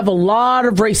 We have a lot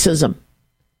of racism.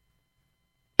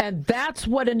 And that's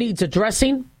what it needs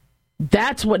addressing.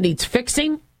 That's what needs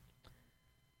fixing.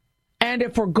 And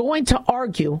if we're going to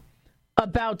argue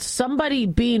about somebody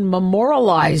being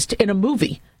memorialized in a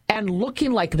movie and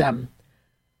looking like them,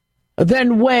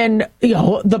 then when,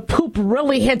 the poop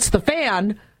really hits the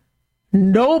fan,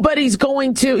 nobody's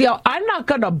going to, I'm not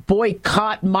going to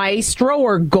boycott Maestro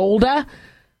or Golda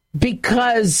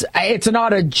because it's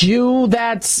not a Jew.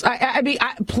 That's,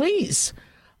 please.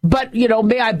 But,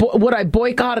 would I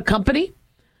boycott a company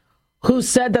who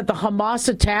said that the Hamas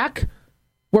attack,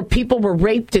 where people were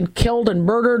raped and killed and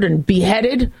murdered and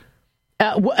beheaded,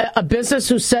 a business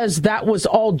who says that was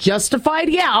all justified?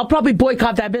 Yeah, I'll probably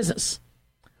boycott that business.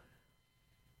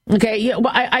 Okay,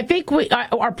 I think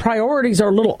our priorities are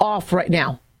a little off right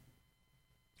now.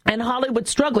 And Hollywood's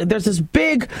struggling. There's this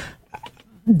big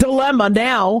dilemma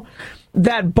now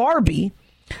that Barbie,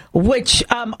 which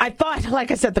I thought,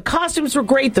 like I said, the costumes were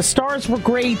great, the stars were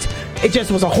great, it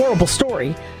just was a horrible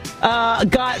story.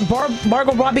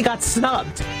 Margot Robbie got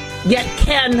snubbed, yet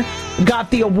Ken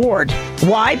got the award.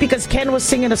 Why? Because Ken was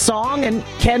singing a song, and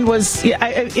Ken was...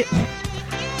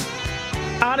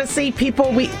 honestly,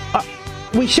 people, we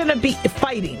shouldn't be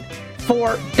fighting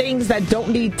for things that don't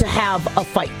need to have a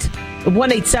fight.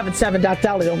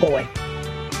 1-877-Daliah, don't go away.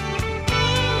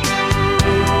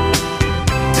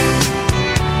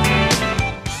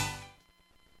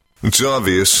 It's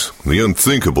obvious. The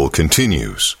unthinkable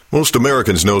continues. Most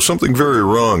Americans know something very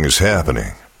wrong is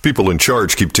happening. People in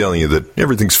charge keep telling you that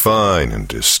everything's fine and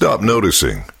to stop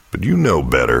noticing. But you know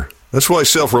better. That's why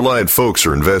self-reliant folks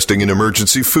are investing in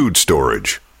emergency food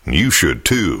storage. And you should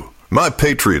too. My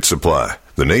Patriot Supply,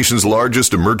 the nation's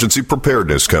largest emergency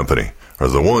preparedness company, are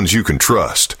the ones you can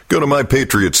trust. Go to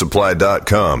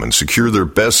MyPatriotSupply.com and secure their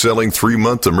best-selling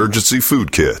 3-month emergency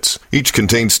food kits. Each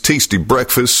contains tasty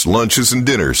breakfasts, lunches, and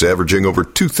dinners averaging over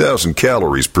 2,000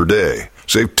 calories per day.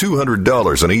 Save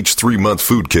 $200 on each 3-month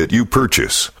food kit you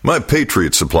purchase. My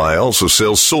Patriot Supply also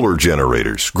sells solar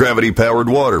generators, gravity-powered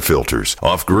water filters,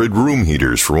 off-grid room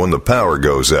heaters for when the power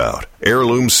goes out,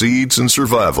 heirloom seeds, and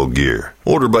survival gear.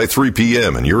 Order by 3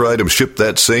 p.m. and your items ship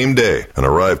that same day and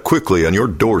arrive quickly on your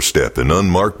doorstep in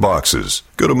unmarked boxes.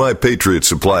 Go to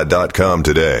MyPatriotSupply.com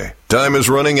today. Time is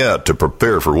running out to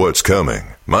prepare for what's coming.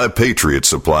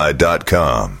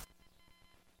 MyPatriotSupply.com.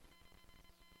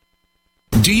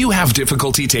 Do Do you have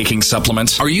difficulty taking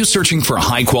supplements? Are you searching for a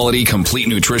high-quality, complete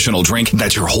nutritional drink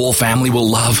that your whole family will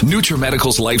love?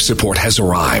 NutriMedical's Life Support has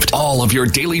arrived. All of your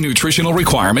daily nutritional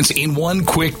requirements in one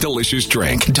quick, delicious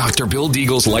drink. Dr. Bill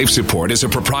Deagle's Life Support is a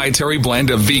proprietary blend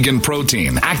of vegan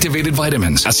protein, activated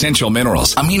vitamins, essential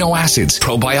minerals, amino acids,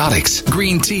 probiotics,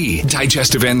 green tea,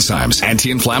 digestive enzymes,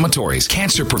 anti-inflammatories,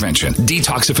 cancer prevention,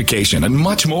 detoxification, and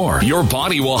much more. Your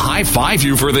body will high-five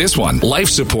you for this one. Life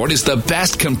Support is the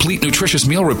best complete nutritious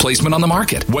meal replacement on the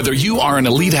market. Whether you are an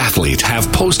elite athlete,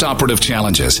 have post-operative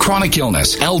challenges, chronic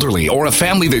illness, elderly, or a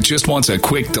family that just wants a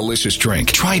quick, delicious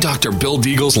drink, try Dr. Bill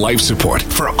Deagle's Life Support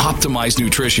for optimized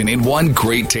nutrition in one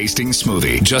great-tasting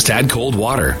smoothie. Just add cold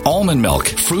water, almond milk,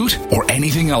 fruit, or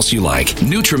anything else you like.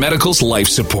 NutriMedical's Life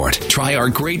Support. Try our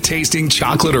great-tasting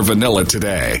chocolate or vanilla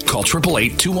today. Call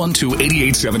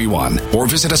 888-212-8871 or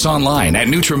visit us online at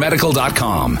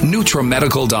NutriMedical.com.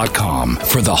 NutriMedical.com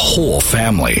for the whole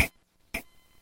family.